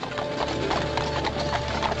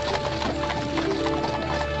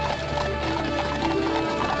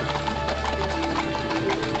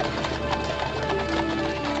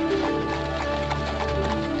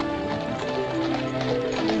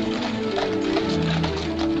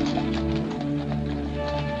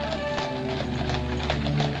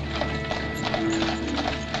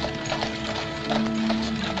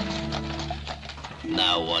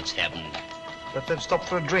 what's happening. Let them stop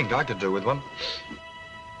for a drink. I could do with one.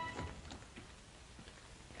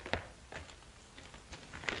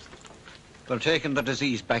 They're taking the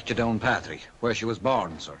disease back to Downpatrick, where she was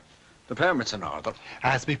born, sir. The permit's in order.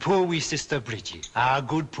 As me poor wee sister Bridgie, our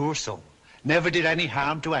good poor soul, never did any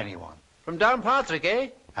harm to anyone. From Downpatrick, eh?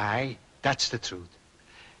 Aye, that's the truth.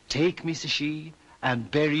 Take me, says she, and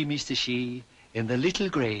bury me, says she, in the little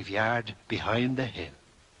graveyard behind the hill.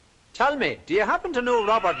 Tell me, do you happen to know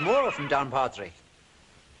Robert Moore from Downpatrick?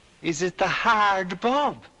 Is it the hard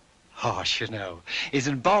Bob? Oh, you know,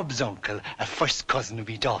 isn't Bob's uncle a first cousin of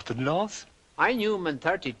me daughter-in-law's? I knew him in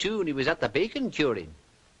 32 and he was at the bacon curing.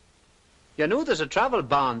 You know there's a travel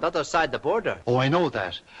ban the other side the border. Oh, I know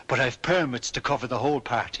that, but I've permits to cover the whole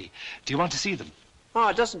party. Do you want to see them? Oh,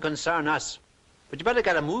 it doesn't concern us. But you better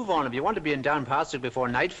get a move on if you want to be in Downpatrick before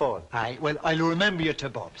nightfall. Aye, well, I'll remember you to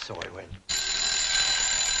Bob, so I will.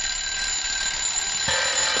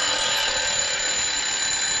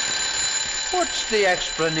 What's the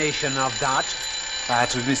explanation of that?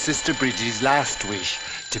 That was my sister Bridgie's last wish,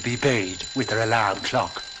 to be buried with her alarm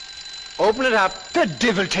clock. Open it up. The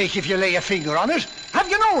devil take if you lay a finger on it. Have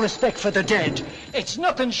you no respect for the dead? It's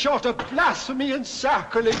nothing short of blasphemy and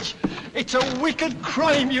sacrilege. It's a wicked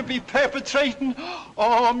crime you be perpetrating.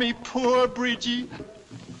 Oh, me poor Bridgie.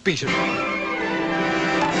 Beat it.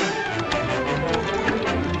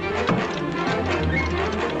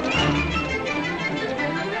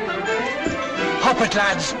 Hop it,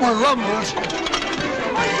 lads. We're rumbled.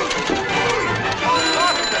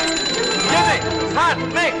 Jimmy! Pat!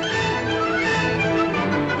 Mick!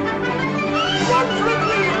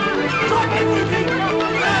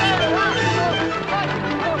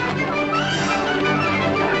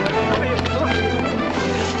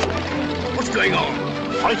 What's going on?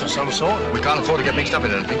 Fight of some sort. We can't afford to get mixed up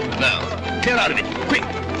in anything. No. Clear out of it, quick!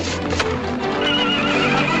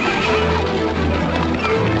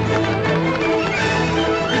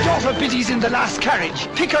 My daughter Biddy's in the last carriage.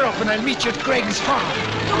 Pick her up and I'll meet you at Greg's farm.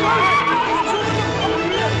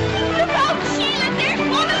 Look out, Sheila, there's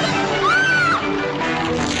one of them!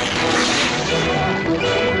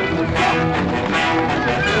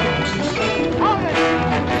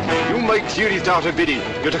 You Mike Judy's daughter, Biddy.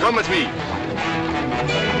 You're to come with me.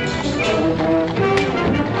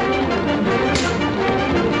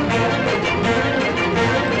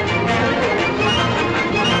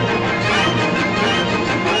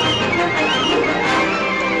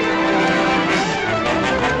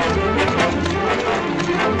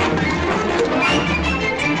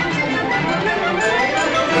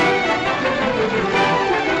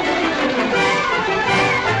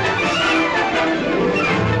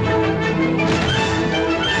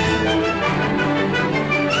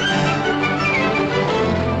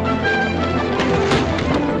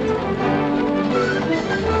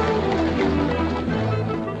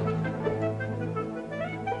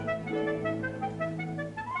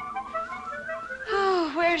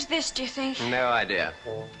 This, do you think? No idea.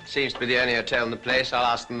 Seems to be the only hotel in the place. I'll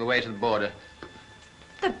ask them the way to the border.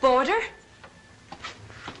 The border?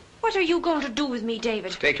 What are you going to do with me,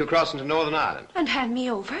 David? Take you across into Northern Ireland. And hand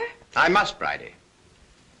me over? I must, Bridie.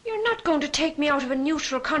 You're not going to take me out of a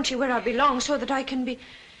neutral country where I belong so that I can be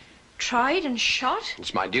tried and shot?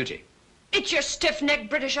 It's my duty. It's your stiff-necked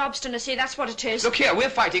British obstinacy, that's what it is. Look here, we're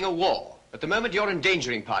fighting a war. At the moment, you're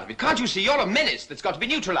endangering part of it. Can't you see? You're a menace that's got to be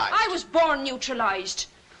neutralized. I was born neutralized.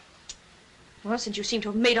 Well, since you seem to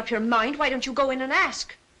have made up your mind, why don't you go in and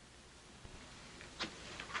ask?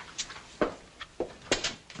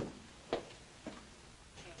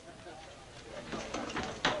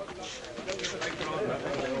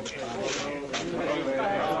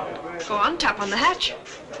 Go on, tap on the hatch.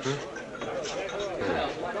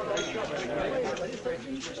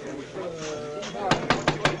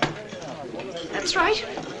 That's right.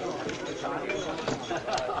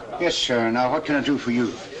 Yes, sir. Now, what can I do for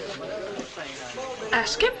you?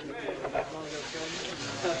 Ask him.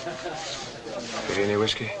 Have you any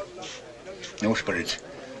whiskey? No spirits.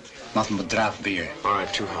 Nothing but draft beer. All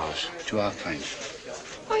right, 2 halves. 2 half pints.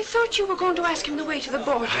 I thought you were going to ask him the way to the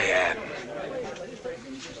border. I am.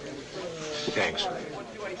 Thanks.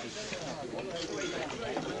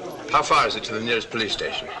 How far is it to the nearest police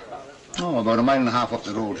station? Oh, about 1.5 miles up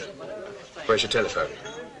the road. Where's your telephone?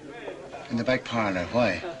 In the back parlour.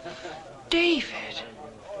 Why? David.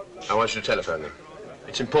 I want you to telephone them.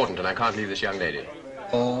 It's important, and I can't leave this young lady.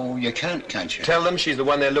 Oh, you can't you? Tell them she's the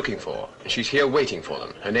one they're looking for, and she's here waiting for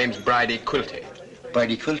them. Her name's Bridie Quilty.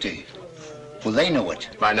 Bridie Quilty? Well, they know it.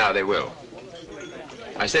 By now, they will.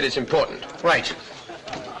 I said it's important. Right.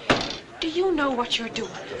 Do you know what you're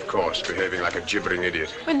doing? Of course, behaving like a gibbering idiot.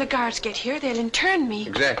 When the guards get here, they'll intern me.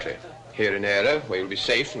 Exactly. Here in Era, where you'll be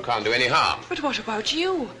safe and can't do any harm. But what about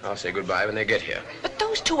you? I'll say goodbye when they get here. But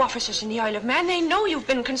those 2 officers in the Isle of Man, they know you've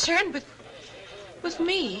been concerned with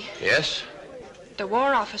me. Yes? The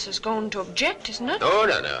War Office is going to object, isn't it? Oh,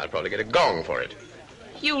 no. I'll probably get a gong for it.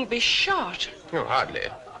 You'll be shot. Oh, hardly.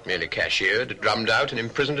 Merely cashiered, drummed out, and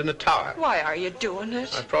imprisoned in the tower. Why are you doing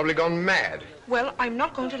it? I've probably gone mad. Well, I'm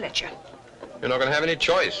not going to let you. You're not going to have any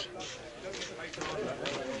choice.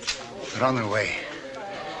 They're on their way.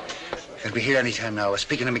 They'll be here any time now.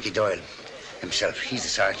 Speaking of Mickey Doyle himself, he's the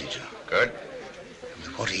sergeant, you know. Good.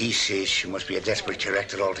 And what he says, she must be a desperate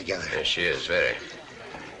character altogether. Yes, she is, very.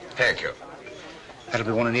 Thank you. That'll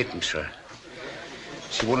be 1 and 8, sir.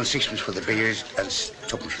 See, 1 and 6 for the beers and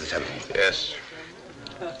 2 for the telephone. Yes.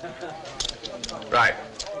 Right.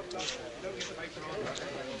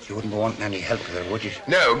 You wouldn't be wanting any help with her, would you?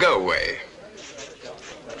 No, go away.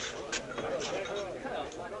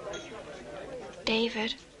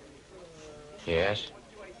 David. Yes?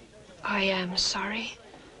 I am sorry.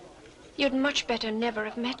 You'd much better never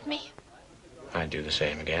have met me. I'd do the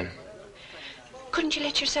same again. Couldn't you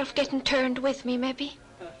let yourself get interned with me, maybe?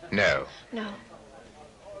 No. No.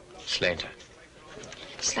 Slater.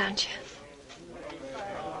 Slant you.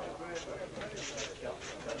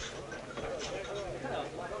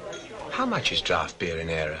 How much is draft beer in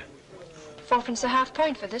Era? 4 a half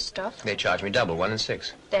pint for this stuff. They charge me double, 1 and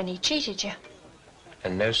 6. Then he cheated you.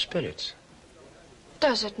 And no spirits.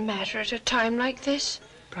 Does it matter at a time like this?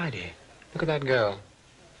 Bridie, look at that girl.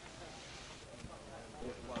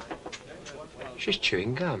 She's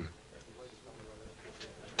chewing gum.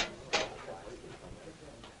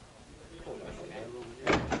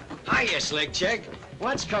 Hiya, Slick Chick.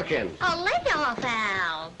 What's cooking? Oh, lay off,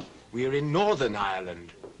 Al. We're in Northern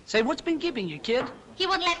Ireland. Say, what's been keeping you, kid? He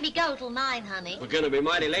wouldn't let me go till 9, honey. We're gonna be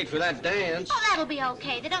mighty late for that dance. Oh, that'll be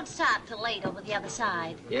okay. They don't start till late over the other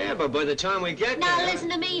side. Yeah, but by the time we get Now, there... listen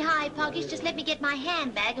to me, High Puggies. Just let me get my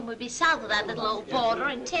handbag and we'll be south of that little old border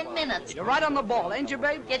in 10 minutes. You're right on the ball, ain't you,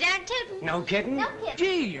 babe? You're darn tootin'. No kidding? No kidding.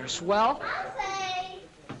 Gee, you're swell.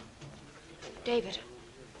 David,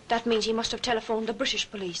 that means he must have telephoned the British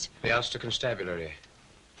police. The Ulster Constabulary.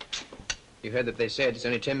 You heard that they said it's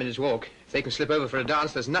only 10 minutes' walk. If they can slip over for a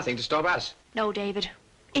dance, there's nothing to stop us. No, David.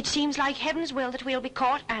 It seems like heaven's will that we'll be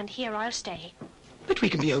caught, and here I'll stay. But we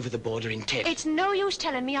can be over the border in 10. It's no use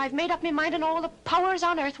telling me. I've made up my mind, and all the powers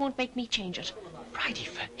on earth won't make me change it. Bridie,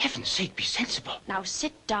 for heaven's sake, be sensible. Now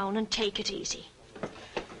sit down and take it easy.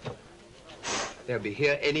 They'll be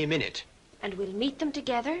here any minute. And we'll meet them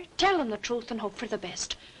together, tell them the truth, and hope for the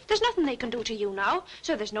best. There's nothing they can do to you now,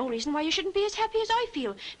 so there's no reason why you shouldn't be as happy as I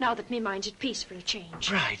feel, now that me mind's at peace for a change.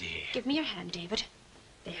 Bridie. Give me your hand, David.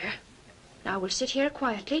 There. Now we'll sit here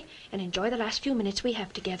quietly and enjoy the last few minutes we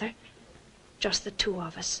have together. Just the 2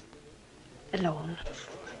 of us. Alone.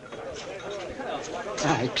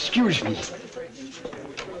 Excuse me.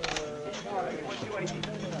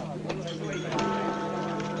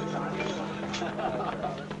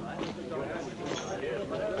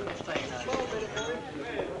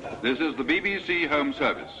 This is the BBC Home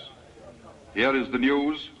Service. Here is the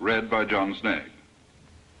news read by John Snagg.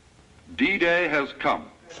 D-Day has come.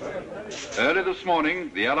 Early this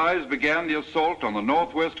morning, the Allies began the assault on the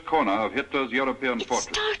northwest corner of Hitler's European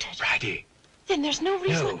fortress. Started. Bridie. Then there's no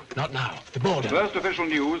reason... No, not now. The border. First official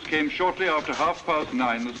news came shortly after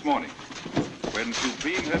 9:30 this morning, when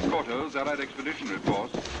Supreme Headquarters Allied Expeditionary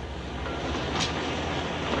Force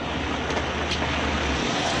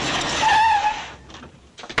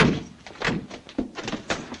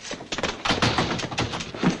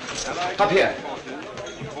Up here.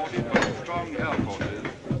 Supported by strong air forces,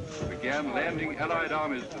 began landing Allied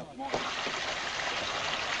armies this morning.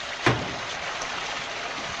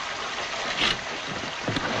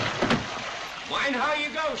 Mind how you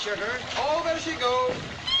go, sugar. Oh, there she goes.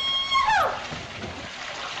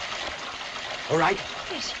 All right.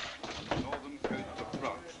 Yes. Northern coast of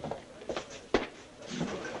France.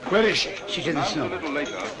 Where is she? She's in the And snow. a little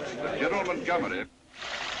later, the General Montgomery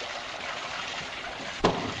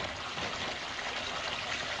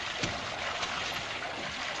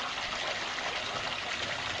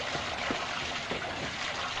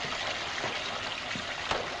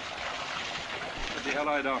the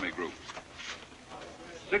Allied Army Group.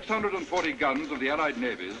 640 guns of the Allied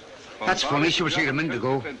navies. That's funny. She was here a minute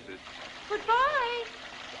ago. Goodbye.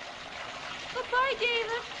 Goodbye,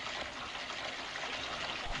 David.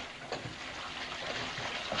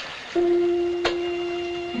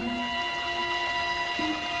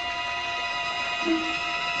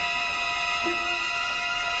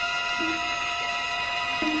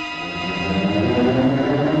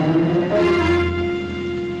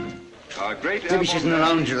 great Maybe she's in the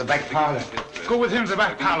lounge or the back parlour. Go with him to the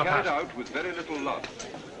back parlour, carried out with very little loss.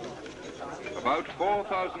 About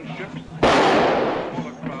 4,000 ships,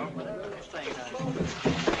 smaller craft.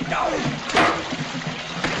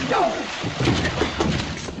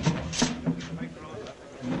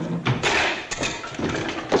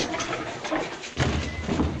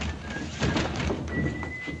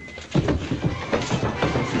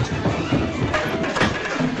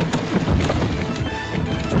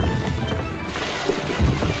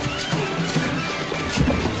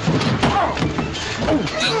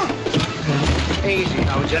 Easy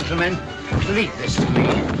now, gentlemen. Leave this to me.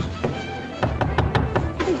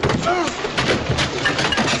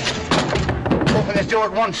 Open this door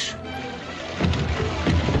at once.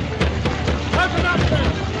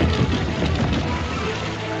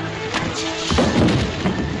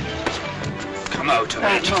 Come out of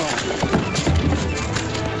it.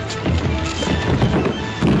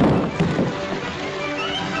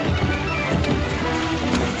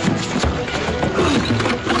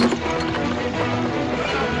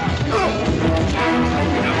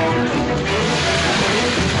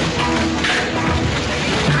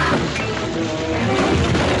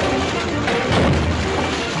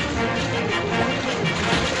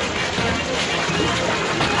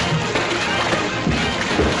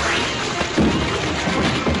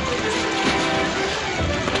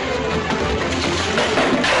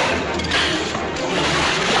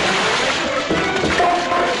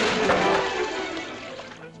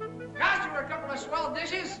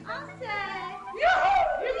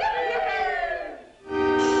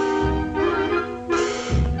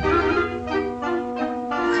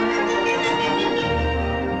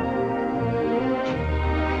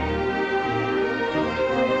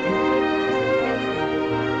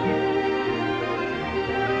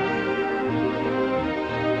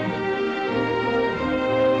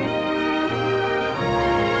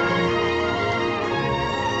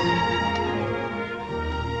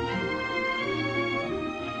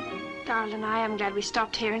 Darling, I am glad we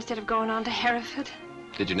stopped here instead of going on to Hereford.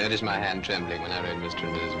 Did you notice my hand trembling when I read Mr.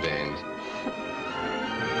 and Mrs. Baines?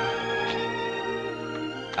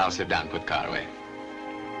 I'll sit down, put car away.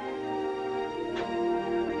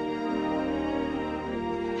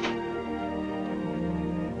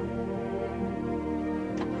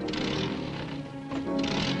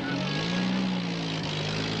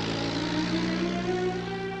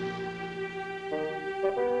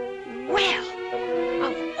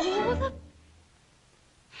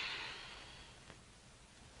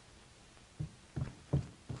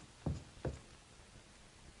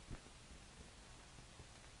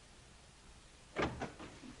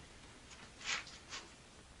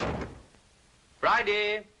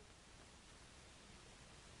 Friday.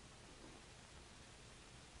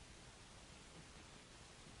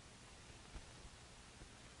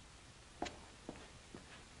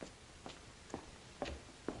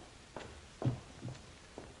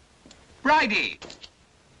 Friday,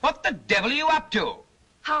 what the devil are you up to?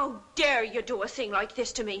 How dare you do a thing like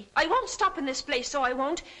this to me? I won't stop in this place, so I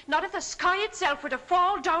won't. Not if the sky itself were to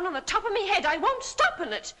fall down on the top of me head. I won't stop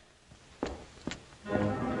in it.